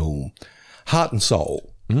real heart and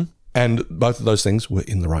soul. Mm-hmm. And both of those things were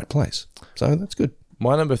in the right place. So that's good.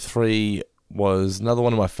 My number 3 was another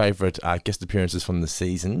one of my favourite guest appearances from the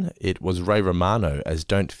season. It was Ray Romano as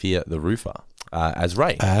Don't Fear the Roofer. As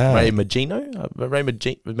Ray. Ray Magino?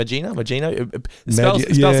 Magino? It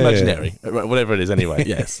spells imaginary. Whatever it is anyway,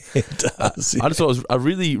 yes. It does. I just thought it was a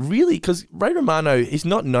really, because Ray Romano is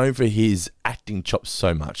not known for his acting chops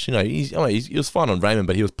so much. He was fine on Raymond,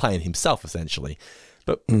 but he was playing himself essentially.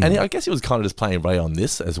 But and I guess he was kind of just playing Ray on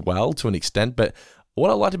this as well to an extent. But what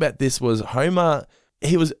I liked about this was Homer,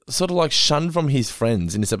 he was sort of like shunned from his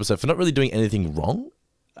friends in this episode for not really doing anything wrong.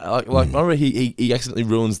 Remember he accidentally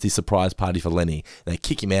ruins the surprise party for Lenny. They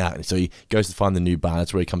kick him out, and so he goes to find the new bar.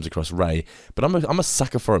 That's where he comes across Ray. But I'm a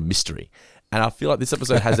sucker for a mystery, and I feel like this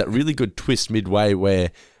episode has that really good twist midway where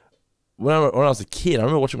when I was a kid, I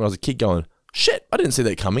remember watching when I was a kid going, shit, I didn't see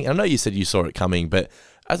that coming. I know you said you saw it coming, but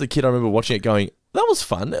as a kid I remember watching it going, that was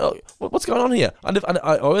fun. What's going on here?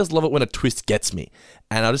 I always love it when a twist gets me,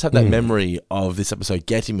 and I just have that memory of this episode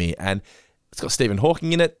getting me. And it's got Stephen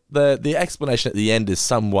Hawking in it. The explanation at the end is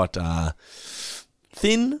somewhat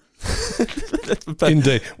thin.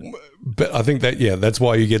 Indeed. But I think that's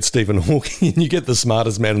why you get Stephen Hawking and you get the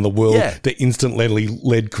smartest man in the world to instantly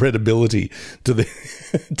lend credibility to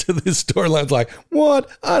this storyline. It's like, what?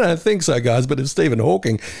 I don't think so, guys. But if Stephen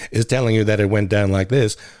Hawking is telling you that it went down like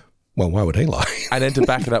this, well, why would he lie? And then to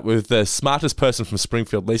back it up with the smartest person from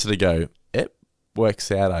Springfield, Lisa, to go, it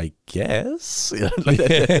works out, I guess.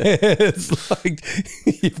 It's like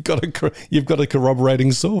you've got a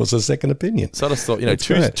corroborating source, a second opinion. So I just thought,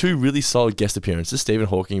 two really solid guest appearances, Stephen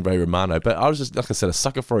Hawking, Ray Romano. But I was just, like I said, a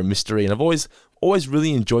sucker for a mystery, and I've always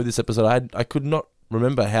really enjoyed this episode. I could not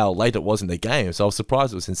remember how late it was in the game, so I was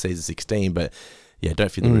surprised it was in season 16. But yeah, Don't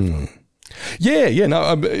Fear the Roofer.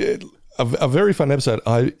 A very fun episode.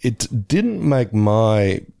 It didn't make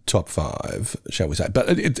my top 5, shall we say, but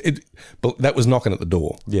but that was knocking at the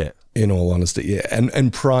door. Yeah, in all honesty,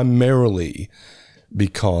 and primarily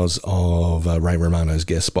because of Ray Romano's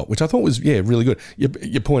guest spot, which I thought was really good.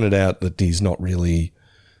 You pointed out that he's not really,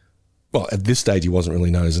 well, at this stage he wasn't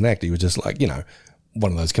really known as an actor. He was just like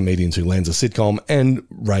one of those comedians who lands a sitcom, and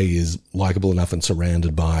Ray is likable enough and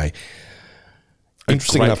surrounded by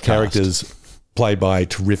interesting enough characters played by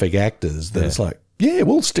terrific actors that it's like,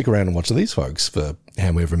 we'll stick around and watch these folks for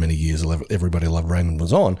however many years Everybody Loved Raymond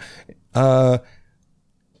was on.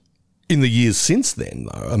 In the years since then,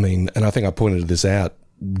 though, I mean, and I think I pointed this out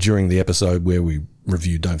during the episode where we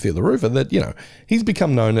reviewed Don't Fear the Roofer, that, he's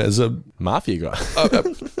become known as a mafia guy.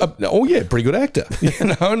 Pretty good actor.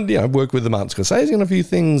 And worked with the Martin Scorsese on a few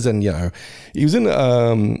things, and he was in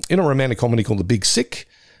a romantic comedy called The Big Sick,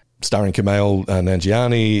 starring Kumail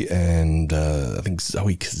Nanjiani and I think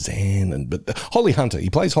Zoe Kazan, but Holly Hunter.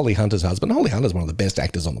 He plays Holly Hunter's husband. Holly Hunter's one of the best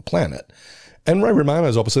actors on the planet, and Ray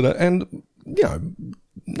Romano's opposite her. And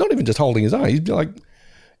not even just holding his own. He's like,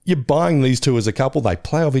 you're buying these two as a couple. They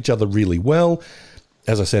play off each other really well.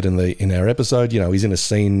 As I said in our episode, he's in a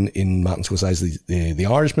scene in Martin Scorsese's The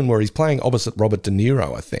Irishman where he's playing opposite Robert De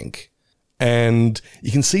Niro, I think, and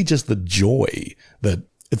you can see just the joy that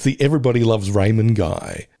it's the Everybody Loves Raymond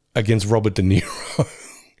guy against Robert De Niro.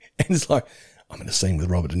 And it's like, I'm in a scene with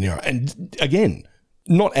Robert De Niro. And again,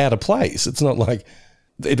 not out of place. It's not like,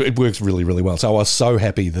 it works really, really well. So I was so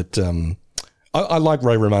happy that I like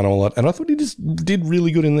Ray Romano a lot, and I thought he just did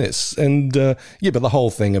really good in this. And but the whole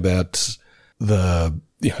thing about the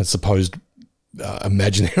supposed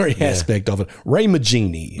imaginary aspect of it. Ray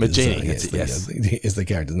Magini. Is the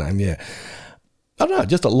character's name, I don't know,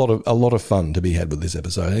 just a lot of fun to be had with this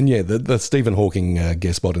episode, and the Stephen Hawking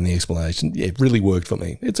guest spot in the explanation, it really worked for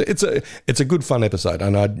me. It's a good fun episode,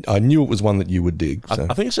 and I knew it was one that you would dig. So.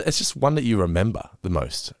 I think it's just one that you remember the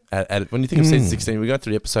most. When you think of season 16, we go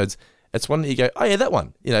through the episodes. It's one that you go, oh yeah, that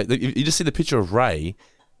one. You just see the picture of Ray.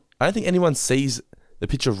 I don't think anyone sees the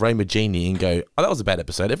picture of Ray Magini and go, oh, that was a bad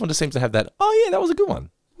episode. Everyone just seems to have that. Oh yeah, that was a good one.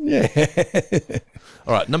 Yeah.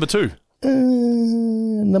 All right, number 2.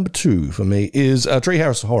 Number 2 for me is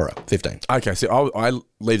Treehouse of Horror, 15. Okay, so I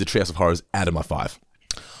leave the Treehouse of Horrors out of my 5.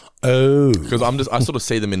 Oh, because I sort of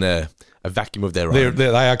see them in a a vacuum of their own. They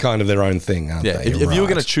are kind of their own thing, aren't Yeah, they? if you were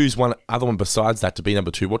going to choose one other one besides that to be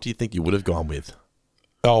number 2, what do you think you would have gone with?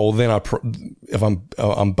 Oh, then if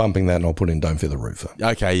I'm bumping that, and I'll put in Don't Fear the Roofer.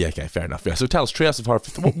 Okay, fair enough. Yeah, so tell us, Treehouse of Horror.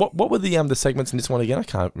 What were the segments in this one again? I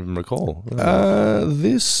can't even recall.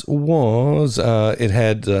 This was it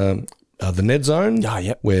had the Ned Zone.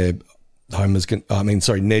 Yep. Where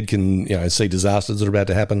Ned can see disasters that are about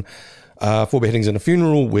to happen. 4 Beheadings and a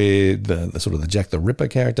Funeral, where the sort of the Jack the Ripper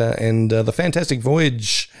character, and the Fantastic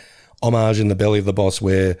Voyage homage in The Belly of the Boss,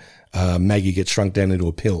 where Maggie gets shrunk down into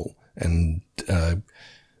a pill and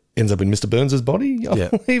ends up in Mr. Burns' body, I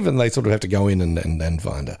believe, and they sort of have to go in and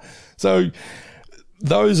find her. So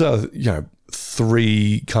those are,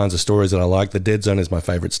 3 kinds of stories that I like. The Dead Zone is my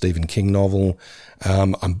favourite Stephen King novel.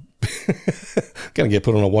 I'm going to get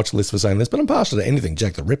put on a watch list for saying this, but I'm partial to anything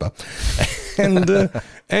Jack the Ripper.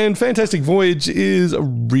 And Fantastic Voyage is a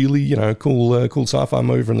really, cool sci-fi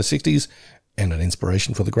movie from the 60s. And an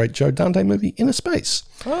inspiration for the great Joe Dante movie Inner Space.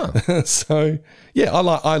 Oh. So yeah,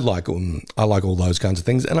 I like all those kinds of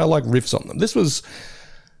things, and I like riffs on them. This was,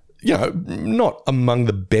 not among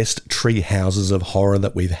the best tree houses of horror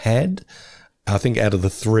that we've had. I think out of the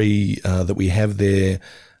 3 that we have there,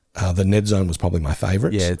 the Ned Zone was probably my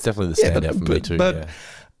favourite. Yeah, it's definitely the standout for me too. But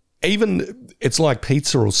even it's like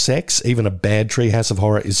pizza or sex. Even a bad treehouse of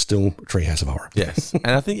horror is still treehouse of horror. Yes,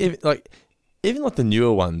 and I think even the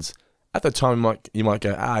newer ones. At the time, you might go,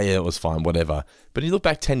 yeah, it was fine, whatever. But you look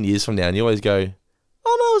back 10 years from now, and you always go,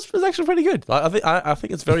 oh no, it was actually pretty good. Like, I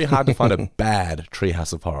think it's very hard to find a bad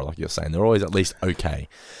Treehouse of Horror, like you're saying. They're always at least okay.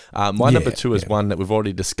 My number 2 is one that we've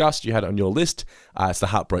already discussed. You had it on your list. It's The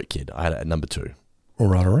Heartbreak Kid. I had it at number 2. All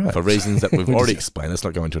right. For reasons that we've already explained. Let's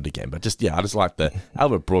not go into it again. But I just like the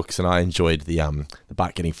Albert Brooks, and I enjoyed the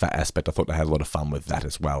Bart getting fat aspect. I thought they had a lot of fun with that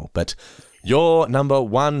as well. But your number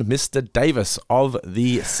 1, Mr. Davis of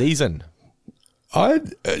the season. Like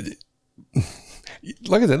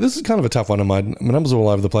I said, this is kind of a tough one, and my numbers are all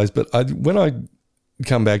over the place. But when I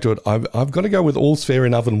come back to it, I've got to go with All's Fair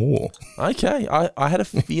in Oven War. Okay, I had a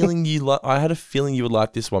feeling I had a feeling you would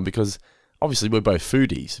like this one because obviously we're both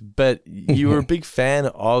foodies, but you were a big fan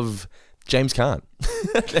of James Caan.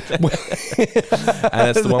 And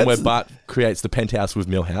it's the one where Bart creates the penthouse with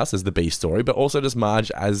Milhouse as the B story, but also does Marge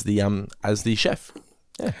as the chef.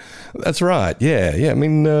 Yeah, that's right. Yeah. I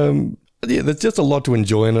mean, there's just a lot to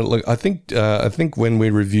enjoy in it. Look, I think when we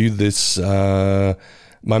reviewed this, my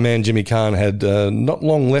man Jimmy Caan had not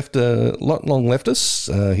long left us.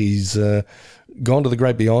 He's gone to the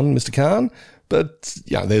great beyond, Mr. Caan. But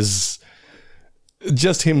there's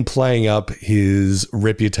just him playing up his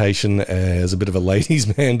reputation as a bit of a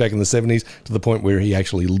ladies' man back in the 70s to the point where he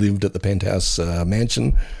actually lived at the penthouse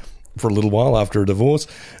mansion for a little while after a divorce.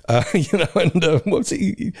 And what's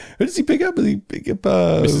he? Who does he pick up? Does he pick up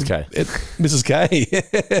Mrs. K? Mrs. K.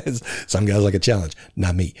 Yes. Some guys like a challenge.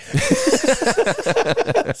 Not me.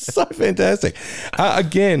 So fantastic.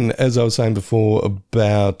 Again, as I was saying before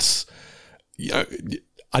about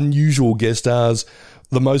unusual guest stars,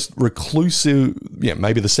 the most reclusive,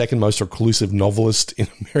 maybe the second most reclusive novelist in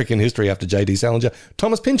American history after J.D. Salinger,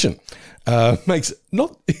 Thomas Pynchon, makes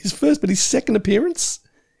not his first but his second appearance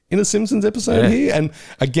in a Simpsons episode here. And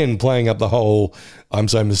again, playing up the whole I'm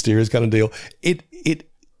so mysterious kind of deal. It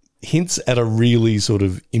hints at a really sort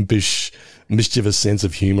of impish, mischievous sense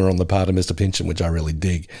of humor on the part of Mr. Pynchon, which I really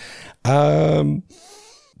dig. But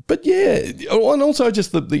yeah, and also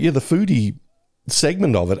just the foodie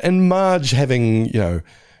segment of it, and Marge having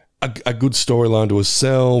a good storyline to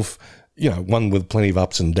herself, one with plenty of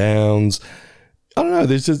ups and downs. I don't know.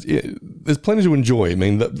 There's plenty to enjoy. I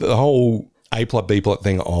mean, the whole A plot B plot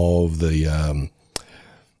thing of the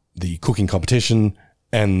cooking competition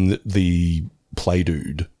and the play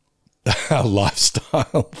dude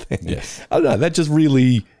lifestyle thing. Yes. I don't know. That just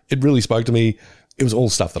really spoke to me. It was all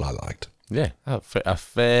stuff that I liked. Yeah, a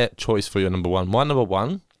fair choice for your number 1. My number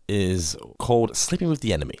 1 is called Sleeping with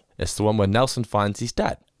the Enemy. It's the one where Nelson finds his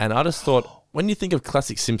dad. And I just thought, when you think of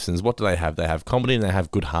classic Simpsons, what do they have? They have comedy and they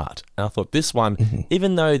have good heart. And I thought this one,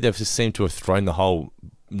 even though they've just seemed to have thrown the whole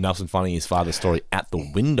Nelson finding his father story out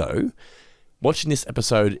the window, watching this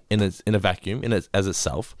episode in a vacuum, as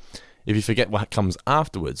itself, if you forget what comes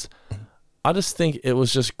afterwards, I just think it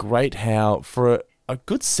was just great how for a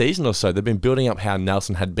good season or so, they've been building up how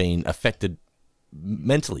Nelson had been affected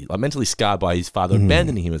mentally scarred by his father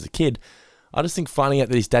abandoning him as a kid. I just think finding out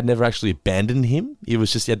that his dad never actually abandoned him, he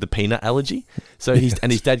had the peanut allergy. So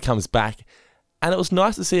and his dad comes back, and it was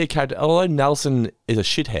nice to see a character, although Nelson is a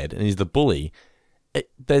shithead and he's the bully,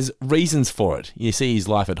 there's reasons for it. You see his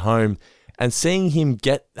life at home, and seeing him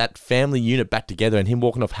get that family unit back together and him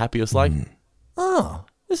walking off happy, was like,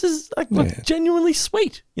 This is like genuinely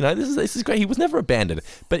sweet. You know, this is great. He was never abandoned.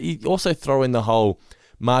 But you also throw in the whole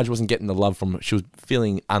Marge wasn't getting the love from, she was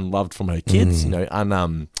feeling unloved from her kids, you know,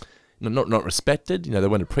 not respected. You know, they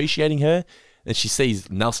weren't appreciating her. And she sees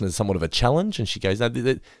Nelson as somewhat of a challenge, and she goes, "Now,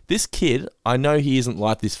 this kid, I know he isn't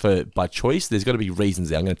like this by choice. There's got to be reasons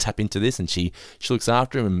there. I'm going to tap into this." And she looks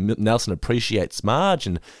after him, and Nelson appreciates Marge,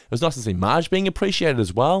 and it was nice to see Marge being appreciated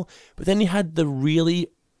as well. But then you had the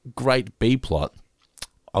really great B plot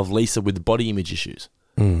of Lisa with body image issues,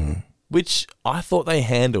 which I thought they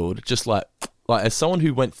handled just like as someone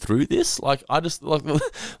who went through this. Like I just like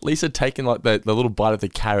Lisa taking like the little bite of the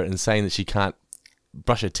carrot and saying that she can't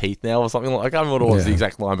brush her teeth now or something. I can't remember what was the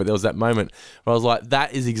exact line, but there was that moment where I was like,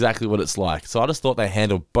 that is exactly what it's like. So I just thought they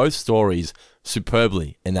handled both stories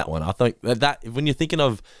superbly in that one. I think that when you're thinking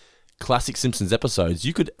of classic Simpsons episodes,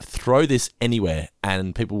 you could throw this anywhere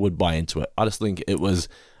and people would buy into it. I just think it was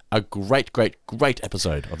a great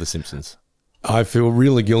episode of The Simpsons. I feel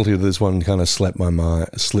really guilty that this one kind of slipped my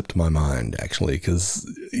mind actually, because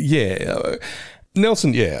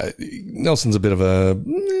Nelson's a bit of a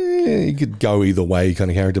he could go either way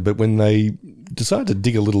kind of character, but when they decide to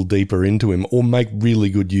dig a little deeper into him or make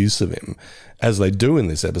really good use of him, as they do in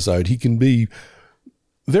this episode, he can be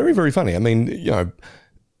very, very funny. I mean, you know,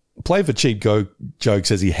 play for cheap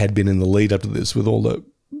jokes as he had been in the lead up to this with all the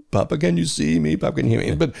 "Papa, can you see me? Papa, can you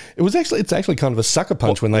hear me?" But it's actually kind of a sucker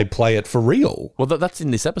punch when they play it for real. Well, that's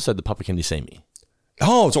in this episode, the "Papa, can you see me?"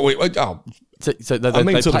 So they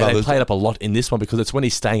play it up a lot in this one because it's when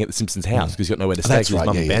he's staying at the Simpsons' house because he's got nowhere to stay because his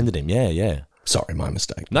mum abandoned him. Yeah. Sorry, my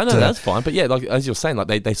mistake. No, that's fine. But yeah, like as you were saying,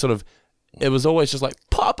 like they sort of, it was always just like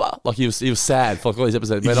Papa, like he was sad for like all these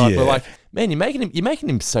episodes. But like, man, you're making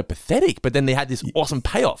him so pathetic. But then they had this awesome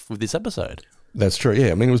payoff with this episode. That's true.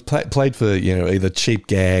 Yeah, I mean, it was played for either cheap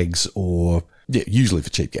gags or usually for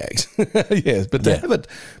cheap gags. Yes, but to have it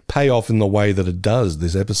pay off in the way that it does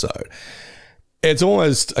this episode. It's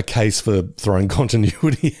almost a case for throwing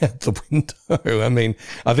continuity out the window. I mean,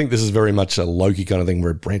 I think this is very much a Loki kind of thing where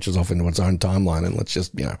it branches off into its own timeline and let's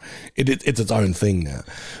just, it's its own thing now.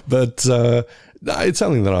 But it's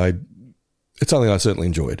something that I certainly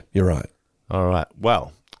enjoyed. You're right. All right.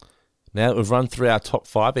 Well, now that we've run through our top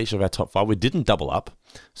 5, each of our top 5, we didn't double up.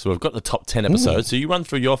 So we've got the top 10 episodes. So you run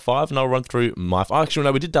through your 5 and I'll run through my 5. Actually,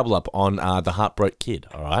 no, we did double up on The Heartbroken Kid,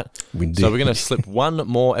 all right? We did. So we're going to slip one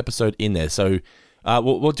more episode in there. So,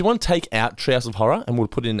 well, do you want to take out Treehouse of Horror and we'll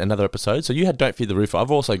put in another episode? So you had Don't Fear the Roof.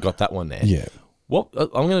 I've also got that one there. Yeah.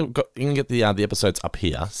 I'm going to get the episodes up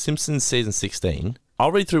here. Simpsons Season 16.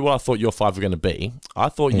 I'll read through what I thought your 5 were going to be. I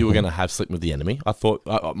thought you were going to have Sleeping with the Enemy. I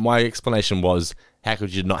thought my explanation was, how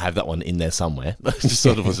could you not have that one in there somewhere? That just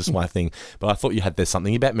sort of was just my thing. But I thought you had There's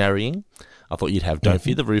Something About Marrying. I thought you'd have Don't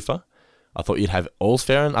Fear the Roofer. I thought you'd have All's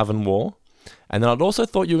Fair in Oven War. And then I'd also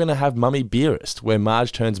thought you were going to have Mummy Beerist, where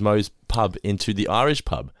Marge turns Moe's pub into the Irish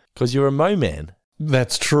pub, because you're a Moe man.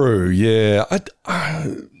 That's true, yeah.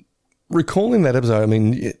 Recalling that episode, I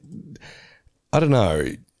mean, I don't know.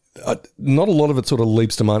 Not a lot of it sort of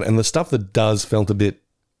leaps to mind, and the stuff that does felt a bit,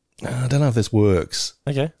 I don't know if this works.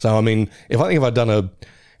 Okay. So I mean, if I'd done a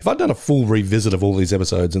full revisit of all these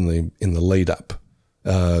episodes in the lead up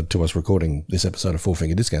to us recording this episode of Four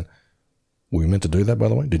Finger Discount, were we meant to do that, by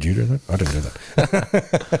the way? Did you do that? I didn't do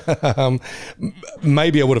that.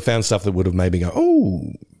 Maybe I would have found stuff that would have made me go,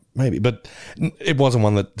 oh, maybe, but it wasn't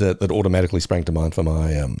one that automatically sprang to mind for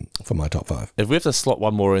my top 5. If we have to slot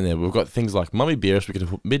one more in there, we've got things like Mummy Beerist. We could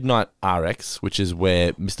put Midnight RX, which is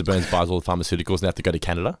where Mr. Burns buys all the pharmaceuticals and they have to go to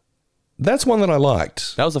Canada. That's one that I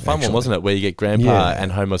liked. That was a fun one, wasn't it? Where you get Grandpa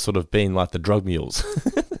and Homer sort of being like the drug mules.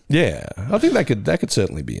 Yeah, I think that could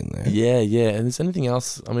certainly be in there. Yeah. And is anything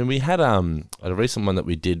else? I mean, we had a recent one that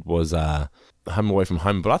we did was Home Away from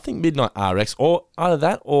Home, but I think Midnight RX, or either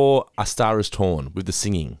that or A Star Is Torn with the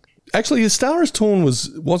singing. Actually, A Star Is Torn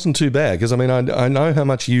wasn't too bad because I mean I know how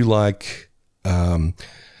much you like Home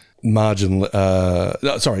Releaser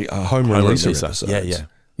episodes.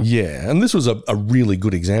 Yeah, and this was a really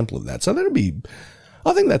good example of that. So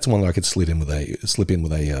I think that's one that I could slip in with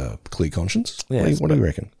a clear conscience. Yeah, what do you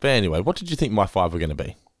reckon? But anyway, what did you think my 5 were going to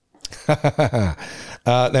be? Now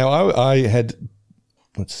I had,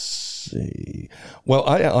 let's see. Well,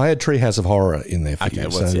 I had Treehouse of Horror in there for you.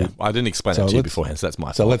 Well, I didn't explain that to you beforehand, so that's my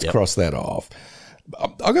fault. So let's cross that off.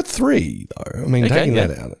 I got 3 though. I mean, taking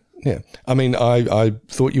that out. Yeah. I mean, I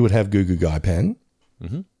thought you would have Goo Goo Gai Pan.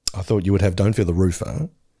 Mm-hmm. I thought you would have Don't Fear the Roofer.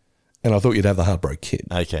 and I thought you'd have the Heartbroken Kid.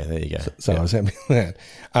 Okay, there you go. So I was happy with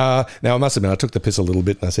that. Now, I must admit, I took the piss a little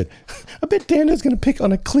bit and I said, I bet Dando's going to pick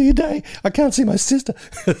on a clear day. I can't see my sister.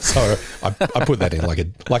 So I put that in like a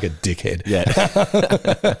dickhead. Yeah.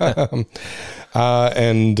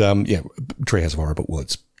 Treehouse of Horror, but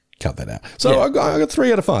let's cut that out. So I got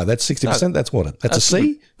 3 out of 5. That's 60%. That's what? That's a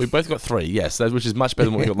C? We both got 3, yes, which is much better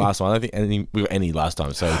than what we got last time. I don't think we got any last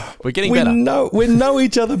time, so we're getting better. We know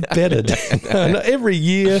each other better. Every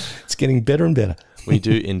year, it's getting better and better. We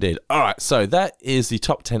do indeed. All right, so that is the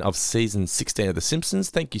top 10 of season 16 of The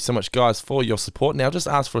Simpsons. Thank you so much, guys, for your support. Now, just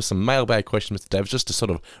ask for some mailbag questions, Mr. Davis, just to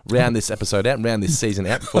sort of round this episode out and round this season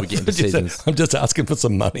out before we get into seasons. I'm just asking for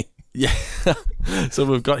some money. Yeah. So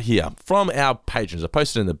we've got here from our patrons. I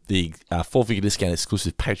posted in the 4-figure discount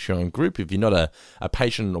exclusive Patreon group. If you're not a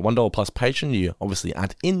patron, a $1 plus patron, you obviously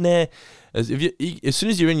aren't in there. As soon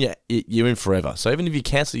as you're in, you're in forever. So even if you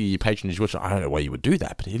cancel your patronage, which I don't know why you would do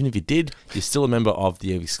that, but even if you did, you're still a member of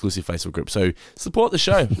the exclusive Facebook group. So support the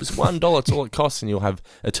show. It's $1. It's all it costs, and you'll have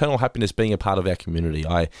eternal happiness being a part of our community.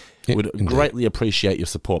 I would greatly appreciate your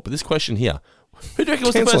support. But this question here, who do you reckon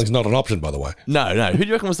was the first? Cancelling's not an option, by the way. No. Who do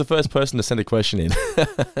you reckon was the first person to send a question in?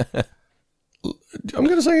 I'm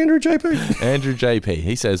going to say Andrew JP. Andrew JP.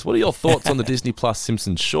 He says, what are your thoughts on the Disney Plus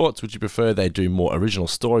Simpsons shorts? Would you prefer they do more original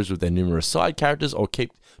stories with their numerous side characters or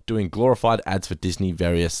keep doing glorified ads for Disney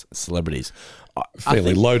various celebrities?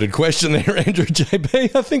 Fairly loaded question there, Andrew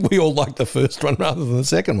JP. I think we all like the first one rather than the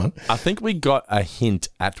second one. I think we got a hint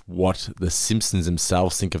at what the Simpsons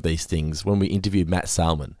themselves think of these things when we interviewed Matt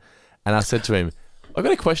Salmon. And I said to him, I've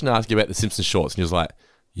got a question to ask you about the Simpsons shorts. And he was like,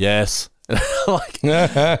 yes. And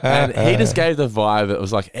he just gave the vibe that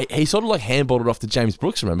was like, he sort of like handballed it off to James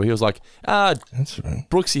Brooks, remember? He was like, that's right.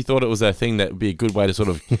 Brooks, he thought it was a thing that would be a good way to sort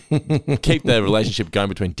of keep the relationship going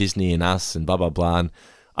between Disney and us and blah, blah, blah. And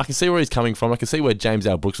I can see where he's coming from. I can see where James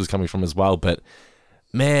L. Brooks was coming from as well. But,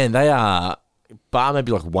 man, they are, bar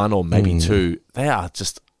maybe like 1 or maybe 2, they are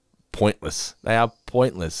just pointless. They are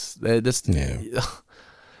pointless. They're just... Yeah.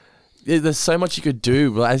 There's so much you could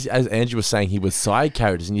do. Well, as Andrew was saying, he was side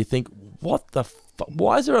characters, and you think, what the fuck?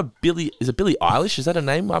 Why is there a Billy? Is it Billie Eilish? Is that a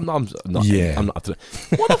name? I'm not. Yeah. I'm not up to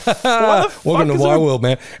What the fuck? Welcome to my world,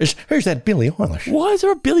 man. Who's that Billie Eilish? Why is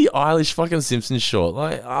there a Billie Eilish fucking Simpsons short?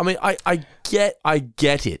 Like, I mean, I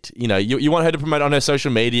get it. You know, you want her to promote on her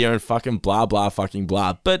social media and fucking blah blah fucking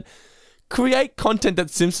blah, but create content that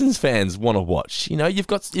Simpsons fans want to watch. You know, you've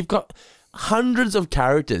got hundreds of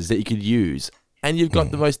characters that you could use. And you've got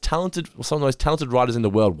some of the most talented writers in the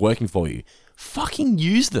world working for you. Fucking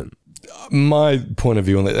use them. My point of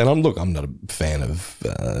view on that, and I'm not a fan of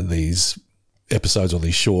these episodes or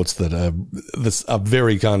these shorts that are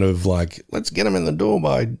very kind of like, let's get them in the door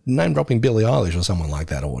by name dropping Billie Eilish or someone like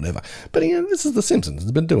that or whatever. But this is The Simpsons.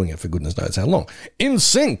 It's been doing it for goodness knows how long. In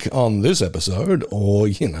Sync on this episode, or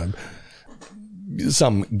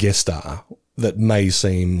some guest star that may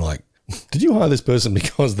seem like, did you hire this person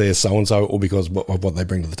because they're so-and-so or because of what they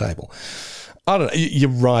bring to the table? I don't know. You're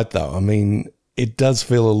right, though. I mean, it does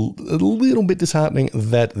feel a little bit disheartening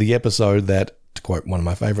that the episode that, to quote one of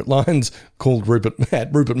my favourite lines, called Rupert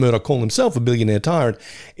Murdoch calling himself a billionaire tyrant,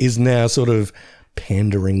 is now sort of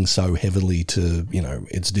pandering so heavily to,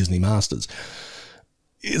 its Disney masters.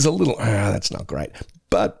 Is a little, that's not great.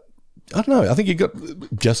 But I don't know. I think you got,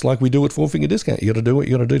 just like we do at 4-Finger Discount, you got to do what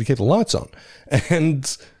you got to do to keep the lights on.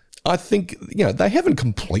 And I think, they haven't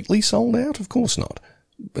completely sold out, of course not.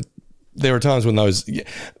 But there are times when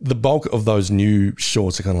the bulk of those new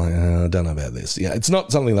shorts are kind of like, I don't know about this. Yeah, it's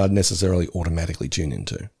not something that I'd necessarily automatically tune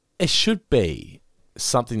into. It should be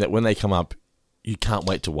something that when they come up, you can't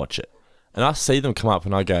wait to watch it. And I see them come up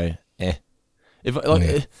and I go, I'm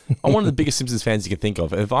one of the biggest Simpsons fans you can think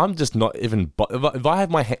of. If I'm just not even, if I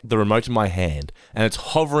have the remote in my hand and it's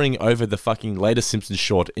hovering over the fucking latest Simpsons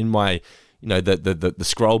short in my, the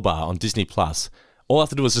scroll bar on Disney Plus, all I have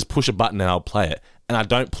to do is just push a button and I'll play it. And I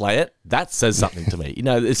don't play it, that says something to me.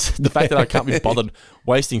 It's the fact that I can't be bothered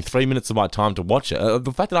wasting 3 minutes of my time to watch it.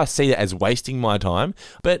 The fact that I see it as wasting my time.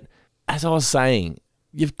 But as I was saying,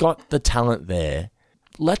 you've got the talent there.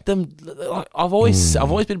 Let them. I've always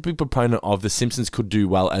been a big proponent of The Simpsons could do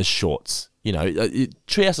well as shorts.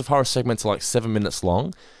 Treehouse of Horror segments are like 7 minutes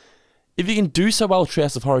long. If you can do so well with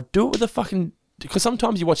Treehouse of Horror, do it with a fucking. Because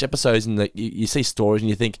sometimes you watch episodes and you see stories and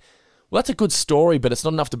you think, well, that's a good story, but it's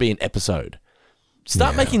not enough to be an episode.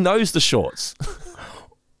 Start making those the shorts.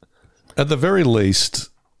 At the very least,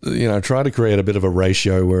 try to create a bit of a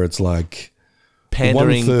ratio where it's like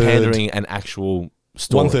pandering and actual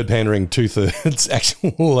story. 1/3 pandering,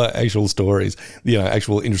 2/3 actual stories.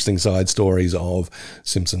 Actual interesting side stories of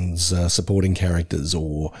Simpsons supporting characters,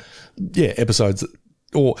 or episodes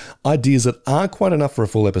or ideas that are quite enough for a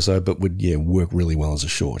full episode, but would work really well as a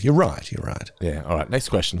short. You're right. Yeah. All right. Next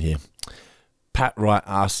question here. Pat Wright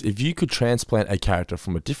asks, if you could transplant a character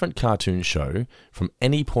from a different cartoon show from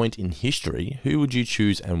any point in history, who would you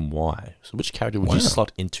choose and why? So which character would you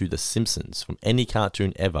slot into The Simpsons from any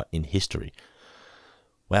cartoon ever in history?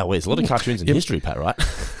 Wow, there's a lot of cartoons in history, Pat Wright.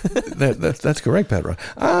 That's correct, Pat Wright.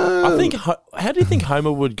 I think, how do you think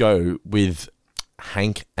Homer would go with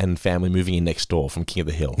Hank and family moving in next door from King of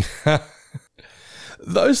the Hill?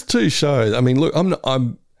 Those two shows, I mean, look, I'm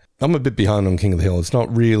a bit behind on King of the Hill.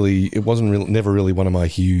 It wasn't never really one of my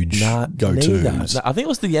huge go-tos. I think it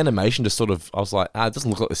was the animation just sort of, I was like, it doesn't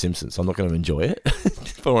look like The Simpsons, so I'm not going to enjoy it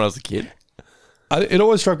from when I was a kid. It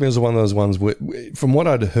always struck me as one of those ones where, from what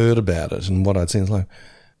I'd heard about it and what I'd seen, it's like,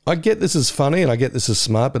 I get this is funny and I get this is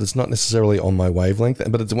smart, but it's not necessarily on my wavelength.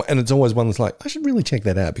 But it's always one that's like, I should really check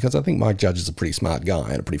that out because I think Mike Judge is a pretty smart guy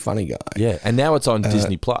and a pretty funny guy. Yeah, and now it's on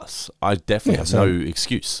Disney Plus. I definitely have no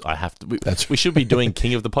excuse. I have to. We should be doing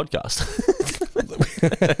King of the Podcast.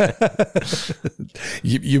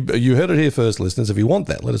 you heard it here first, listeners. If you want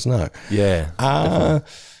that, let us know. Yeah.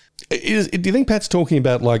 Do you think Pat's talking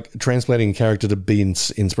about like translating a character to be in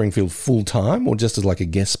Springfield full time or just as like a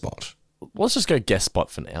guest spot? Let's just go guest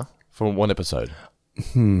spot for now, for one episode.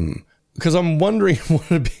 Because I'm wondering what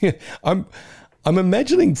it'd be. I'm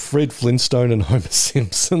imagining Fred Flintstone and Homer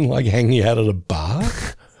Simpson like hanging out at a bar.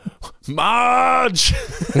 Marge!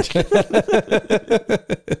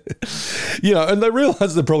 And they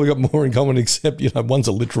realise they've probably got more in common except, one's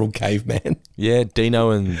a literal caveman. Yeah,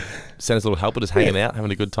 Dino and Santa's little helper just hanging out,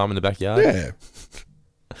 having a good time in the backyard. Yeah.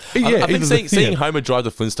 I think seeing Homer drive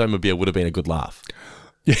the Flintstone would have been a good laugh.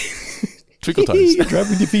 Yeah. Twinkle toes. Drive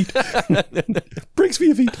with your feet. Bricks for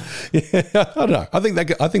your feet. Yeah, I don't know. I think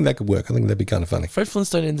that could work. I think that'd be kind of funny. Fred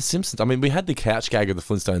Flintstone and The Simpsons. I mean, we had the couch gag of the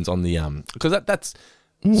Flintstones on the because that's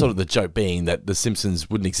sort of the joke being that the Simpsons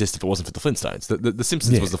wouldn't exist if it wasn't for the Flintstones. The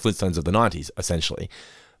Simpsons was the Flintstones of the 90s, essentially.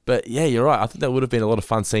 But yeah, you're right. I think that would have been a lot of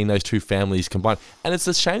fun seeing those two families combined. And it's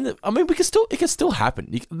a shame that it can still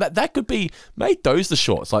happen. That could be make those the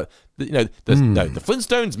shorts, like the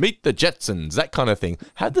Flintstones meet the Jetsons, that kind of thing.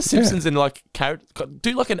 Have the Simpsons in like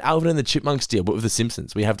do like an Alvin and the Chipmunks deal, but with the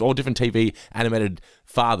Simpsons. We have all different TV animated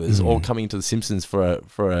fathers all coming into the Simpsons for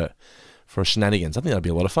a shenanigans. I think that'd be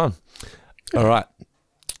a lot of fun. All right,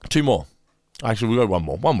 two more. Actually, we'll go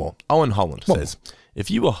one more. Owen Holland says, if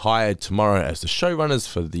you were hired tomorrow as the showrunners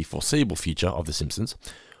for the foreseeable future of The Simpsons,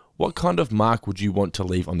 what kind of mark would you want to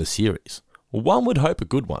leave on the series? Well, one would hope a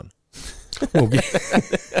good one. I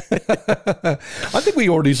think we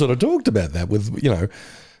already sort of talked about that with,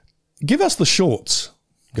 give us the shorts,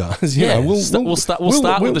 guys. We'll start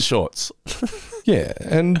with the shorts. Yeah,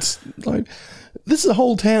 and like this is a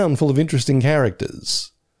whole town full of interesting characters.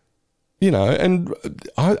 And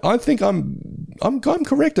I think I'm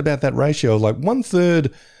correct about that ratio of like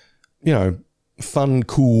 1/3, fun,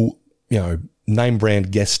 cool, name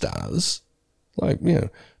brand guest stars. Like,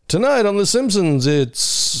 tonight on The Simpsons,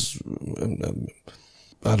 it's,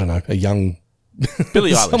 I don't know, a young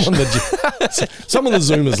Billie Eilish. someone the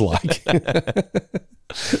Zoomers like.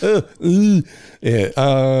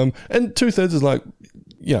 And 2/3 is like,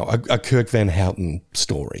 a Kirk Van Houten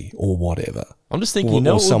story or whatever. I'm just thinking,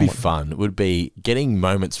 what would be fun would be getting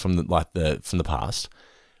moments from the past.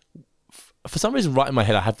 For some reason, right in my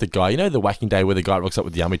head, I have the guy, the whacking day where the guy rocks up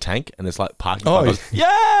with the army tank and it's like parking. Goes,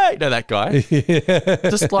 yay! That guy. Yeah.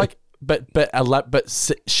 Just like, but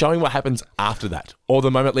showing what happens after that or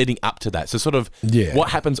the moment leading up to that. So sort of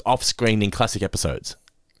what happens off screen in classic episodes.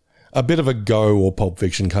 A bit of a Go or Pulp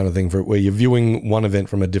Fiction kind of thing where you're viewing one event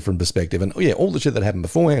from a different perspective, and all the shit that happened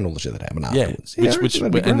beforehand, all the shit that happened afterwards.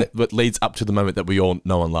 What leads up to the moment that we all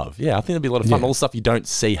know and love. Yeah, I think that'd be a lot of fun. All the stuff you don't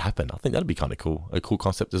see happen. I think that'd be kind of cool. A cool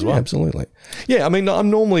concept as well. Yeah, absolutely. Yeah, I mean, I'm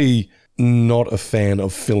normally not a fan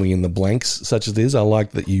of filling in the blanks such as this. I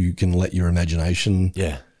like that you can let your imagination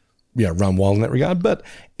run wild in that regard. But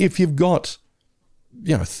if you've got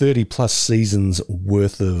 30 plus seasons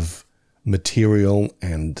worth of material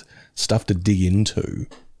and stuff to dig into,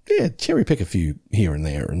 cherry pick a few here and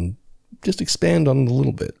there and just expand on it a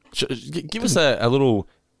little bit. Give us a little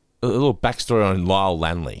backstory on Lyle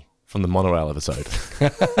Lanley from the monorail episode.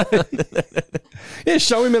 Yeah,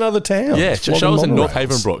 show him in other towns. Yeah, show us in North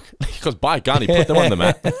Havenbrook. Because by God, he put them on the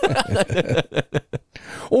map.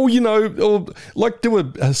 Or like do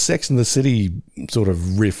a Sex and the City sort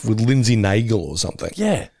of riff with Lindsay Naegle or something.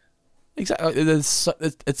 Yeah. Exactly.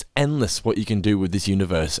 It's endless what you can do with this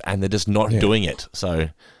universe, and they're just not doing it. So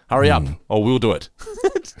hurry up, or we'll do it.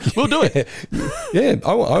 We'll do it. Yeah,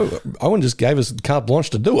 Owen just gave us carte blanche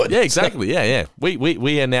to do it. Yeah, exactly. Yeah.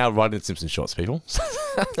 We are now writing Simpsons shorts, people.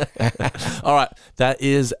 All right, that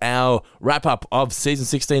is our wrap up of season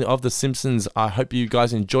 16 of The Simpsons. I hope you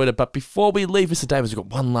guys enjoyed it. But before we leave, Mr. Davis, we've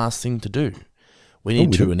got one last thing to do. We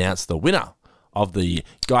need to announce the winner of the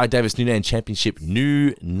Guy Davis New Name Championship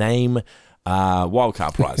New Name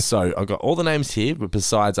Wildcard Prize. So I've got all the names here, but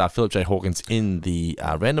besides Philip J. Hawkins in the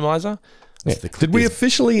randomizer. Yeah. Did we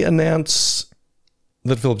officially announce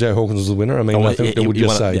that Philip J. Hawkins was the winner? I mean, I think that would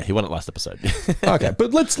just say... Yeah, he won it last episode. Okay,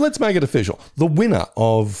 but let's make it official. The winner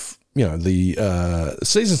of, the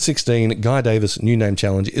season 16 Guy Davis New Name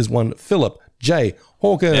Challenge is one Philip J.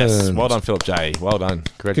 Hawkins. Yes, well done, Philip J. Well done.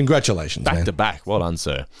 Congratulations, back man. to back. Well done,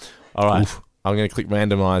 sir. All right, I'm going to click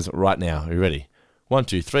randomize right now. Are you ready? 1,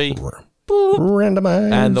 2, 3.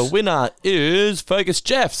 Randomize. And the winner is Fergus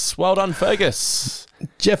Jeffs. Well done, Fergus.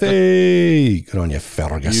 Jeffy. Good on you,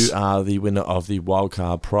 Fergus. You are the winner of the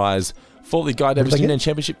Wildcard Prize for the Guy Davis New Name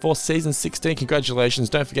Championship for season 16. Congratulations.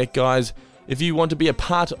 Don't forget, guys, if you want to be a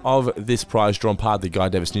part of this prize drawn part of the Guy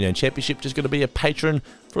Davis New Name Championship, just got to be a patron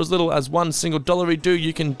for as little as $1 single $1 do.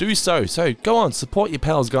 You can do so. So go on, support your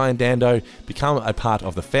pals Guy and Dando, become a part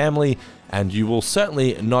of the family, and you will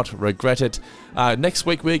certainly not regret it. Next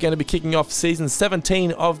week, we're going to be kicking off season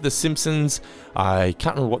 17 of The Simpsons. I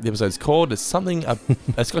can't remember what the episode's called. It's something,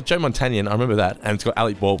 it's got Joe Montanian, I remember that, and it's got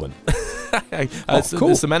Alec Baldwin. Cool.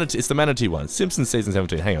 It's the Manatee one. Simpsons season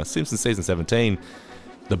 17. Hang on, Simpsons season 17.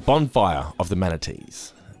 The Bonfire of the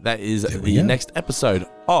Manatees. That is the next episode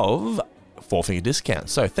of Four Finger Discount.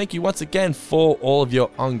 So thank you once again for all of your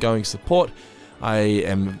ongoing support. I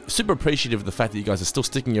am super appreciative of the fact that you guys are still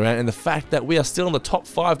sticking around, and the fact that we are still in the top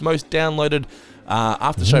 5 most downloaded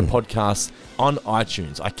after show podcasts on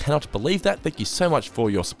iTunes. I cannot believe that. Thank you so much for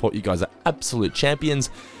your support. You guys are absolute champions.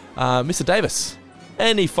 Mr. Davis,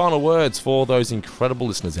 any final words for those incredible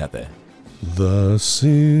listeners out there? The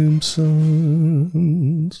Simpsons.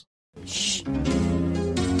 Shh.